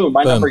house and boom,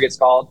 my number gets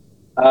called.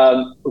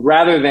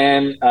 Rather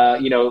than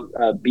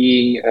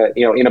being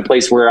in a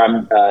place where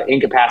I'm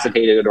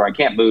incapacitated or I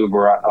can't move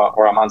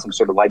or I'm on some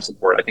sort of life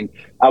support. I think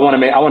I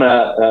want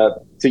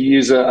to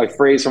use a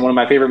phrase from one of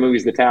my favorite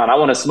movies, The Town. I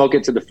want to smoke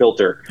it to the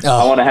filter.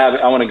 I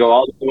want to go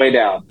all the way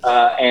down.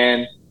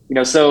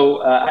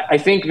 So I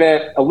think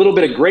that a little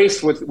bit of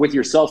grace with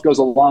yourself goes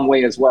a long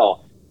way as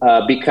well.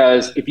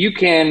 Because if you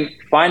can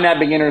find that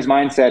beginner's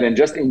mindset and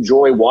just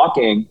enjoy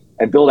walking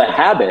and build a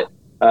habit,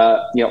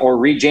 or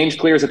read James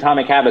Clear's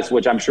Atomic Habits,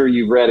 which I'm sure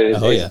you've read.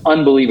 It's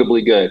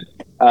unbelievably good.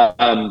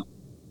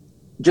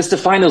 Just to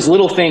find those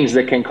little things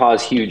that can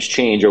cause huge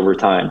change over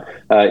time.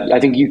 I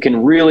think you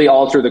can really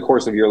alter the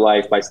course of your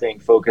life by staying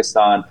focused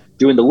on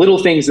doing the little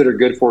things that are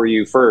good for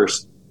you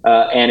first,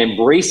 and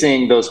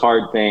embracing those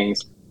hard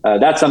things.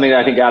 That's something that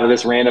I think out of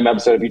this random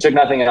episode, if you took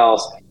nothing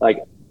else, like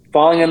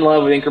falling in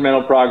love with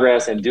incremental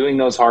progress and doing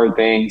those hard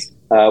things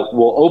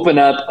will open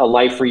up a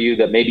life for you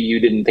that maybe you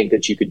didn't think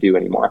that you could do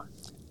anymore.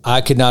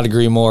 I could not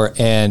agree more.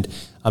 And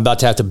I'm about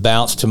to have to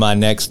bounce to my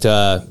next,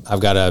 I've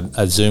got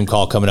a Zoom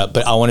call coming up,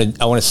 but I want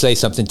to say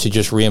something to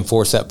just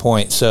reinforce that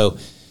point. So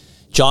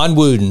John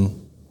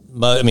Wooden,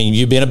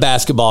 you've been a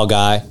basketball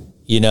guy,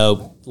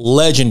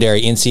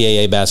 legendary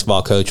NCAA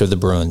basketball coach of the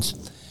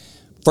Bruins.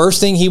 First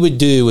thing he would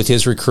do with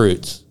his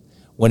recruits,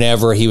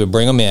 whenever he would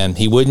bring them in,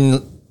 he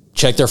wouldn't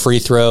check their free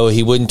throw.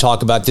 He wouldn't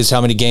talk about this, how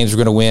many games we're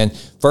going to win.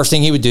 First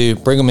thing he would do,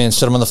 bring them in,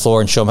 sit them on the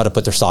floor and show them how to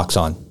put their socks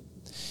on.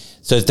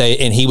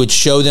 And he would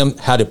show them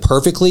how to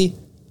perfectly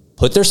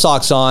put their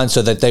socks on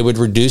so that they would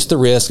reduce the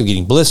risk of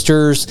getting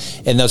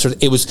blisters and those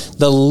it was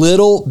the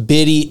little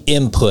bitty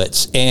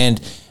inputs.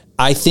 And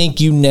I think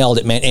you nailed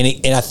it, man.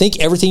 And I think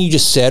everything you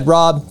just said,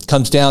 Rob,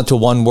 comes down to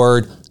one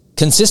word: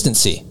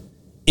 consistency.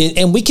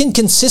 And we can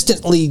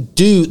consistently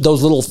do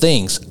those little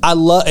things. I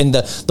love, and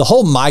the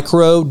whole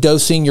micro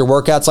dosing your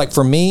workouts, like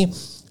for me.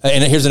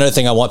 And here's another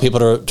thing I want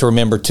people to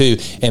remember too.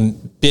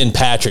 And Ben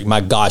Patrick,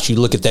 my gosh, you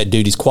look at that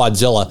dude, he's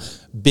Quadzilla.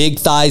 Big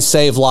thighs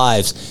save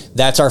lives.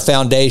 That's our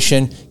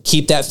foundation.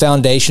 Keep that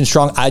foundation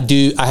strong. I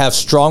have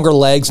stronger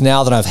legs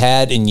now than I've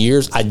had in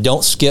years. I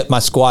don't skip my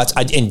squats.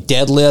 In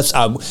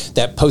deadlifts,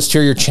 that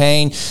posterior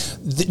chain.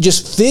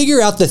 Just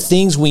figure out the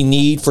things we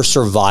need for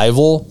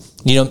survival.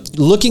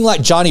 Looking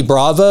like Johnny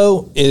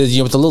Bravo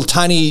is, with the little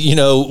tiny,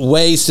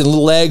 waist and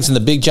little legs and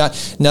the big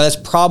giant. No, that's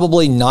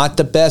probably not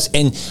the best.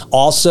 And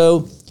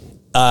also,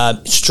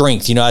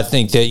 strength. I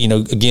think that,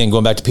 again,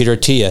 going back to Peter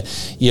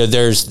Attia,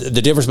 there's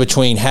the difference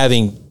between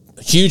having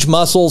huge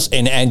muscles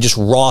and just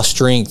raw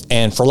strength.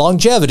 And for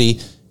longevity,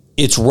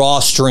 it's raw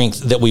strength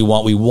that we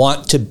want. We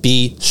want to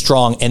be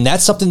strong. And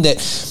that's something that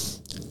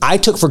I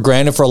took for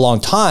granted for a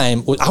long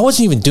time. I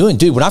wasn't even doing,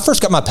 when I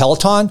first got my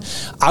Peloton,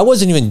 I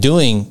wasn't even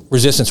doing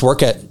resistance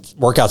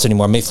workouts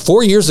anymore.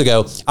 4 years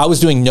ago, I was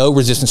doing no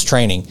resistance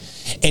training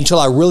until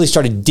I really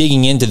started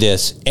digging into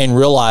this and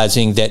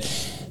realizing that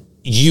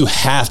you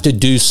have to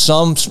do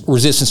some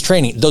resistance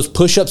training. Those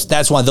push-ups,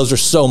 that's why those are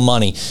so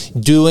money.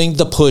 Doing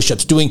the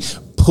push-ups,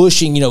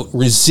 pushing,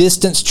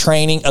 resistance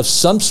training of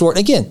some sort.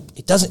 Again,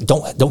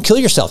 don't kill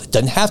yourself. It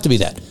doesn't have to be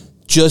that.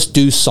 Just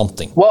do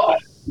something. Well,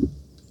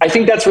 I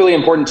think that's really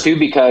important too,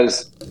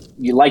 because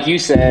like you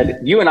said,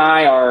 you and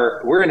I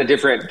we're in a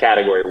different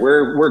category.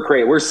 We're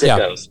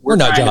sickos. Yeah, we're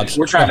nut jobs.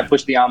 We're trying to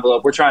push the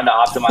envelope. We're trying to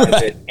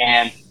optimize it.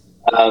 And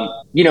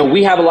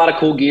We have a lot of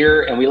cool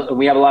gear and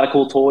we have a lot of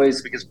cool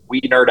toys because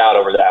we nerd out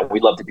over that. We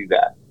love to do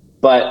that.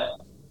 But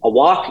a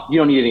walk, you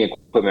don't need any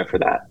equipment for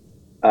that.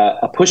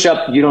 A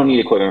push-up, you don't need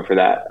equipment for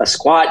that. A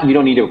squat, you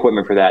don't need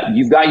equipment for that.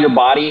 You've got your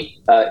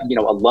body, a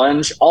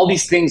lunge. All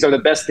these things are the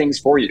best things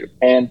for you.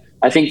 And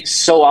I think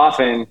so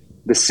often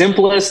the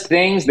simplest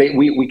things,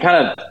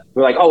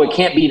 we're like, oh, it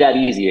can't be that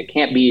easy. It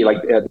can't be like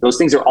those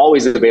things are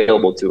always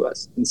available to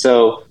us. And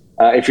so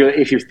if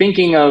you're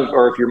thinking of,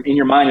 or if you're in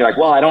your mind, you're like,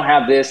 well, I don't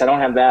have this, I don't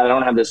have that, I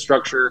don't have this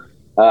structure,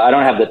 I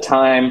don't have the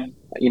time.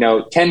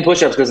 10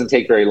 push-ups doesn't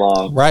take very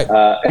long. Right.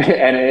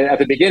 And at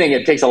the beginning,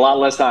 it takes a lot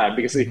less time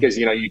because you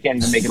can't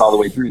even make it all the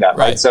way through that.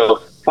 Right.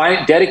 So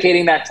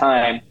dedicating that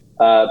time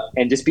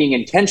and just being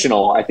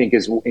intentional, I think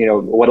is,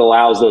 what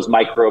allows those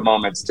micro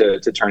moments to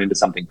turn into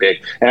something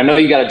big. And I know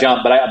you got to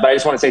jump, but I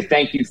just want to say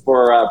thank you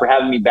for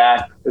having me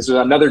back. This was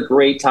another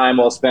great time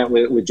well spent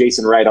with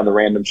Jason Wright on the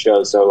Random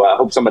Show. So I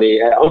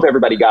hope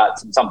everybody got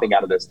something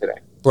out of this today.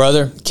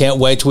 Brother, can't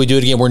wait till we do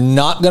it again. We're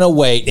not going to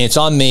wait. It's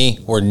on me.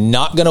 We're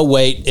not going to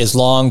wait as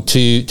long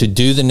to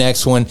do the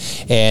next one.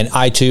 And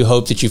I too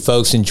hope that you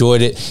folks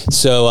enjoyed it.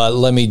 So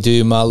let me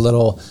do my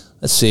little,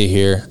 let's see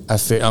here.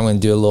 I'm going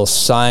to do a little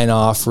sign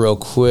off real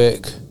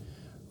quick.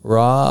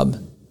 Rob.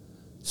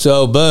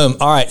 So boom.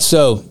 All right.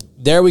 So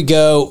there we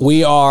go.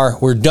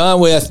 We're done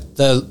with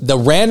the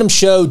Random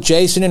Show.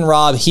 Jason and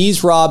Rob.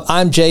 He's Rob.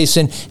 I'm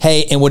Jason.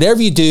 Hey, and whatever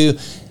you do,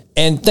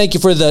 and thank you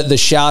for the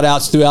shout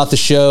outs throughout the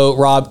show,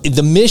 Rob.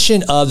 The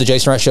mission of the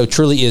Jason Wright Show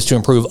truly is to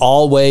improve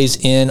always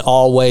in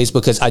all ways,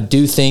 because I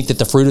do think that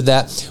the fruit of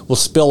that will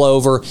spill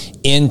over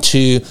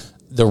into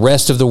the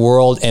rest of the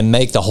world and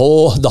make the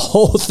whole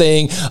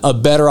thing a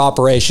better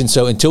operation.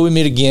 So until we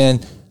meet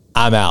again,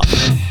 I'm out.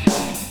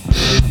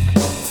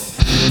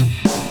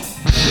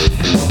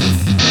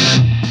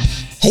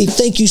 Hey,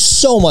 thank you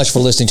so much for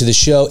listening to the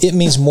show. It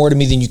means more to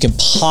me than you can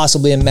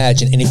possibly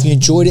imagine. And if you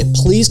enjoyed it,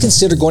 please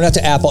consider going out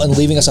to Apple and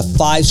leaving us a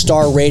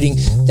 5-star rating.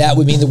 That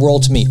would mean the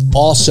world to me.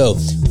 Also,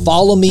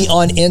 follow me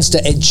on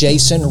Insta at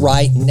Jason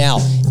Wright Now.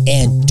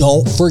 And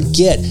don't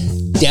forget,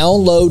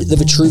 download the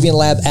Vitruvian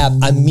Lab app.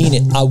 I mean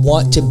it. I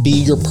want to be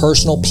your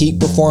personal peak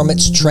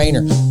performance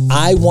trainer.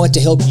 I want to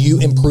help you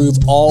improve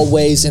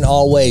always and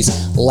always.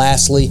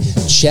 Lastly,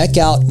 check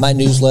out my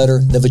newsletter,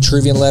 the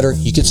Vitruvian Letter.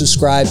 You can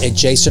subscribe at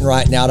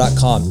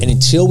jasonwrightnow.com. And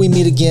until we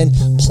meet again,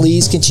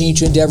 please continue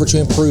to endeavor to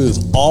improve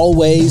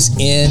always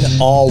in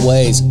all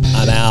ways.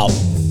 I'm out.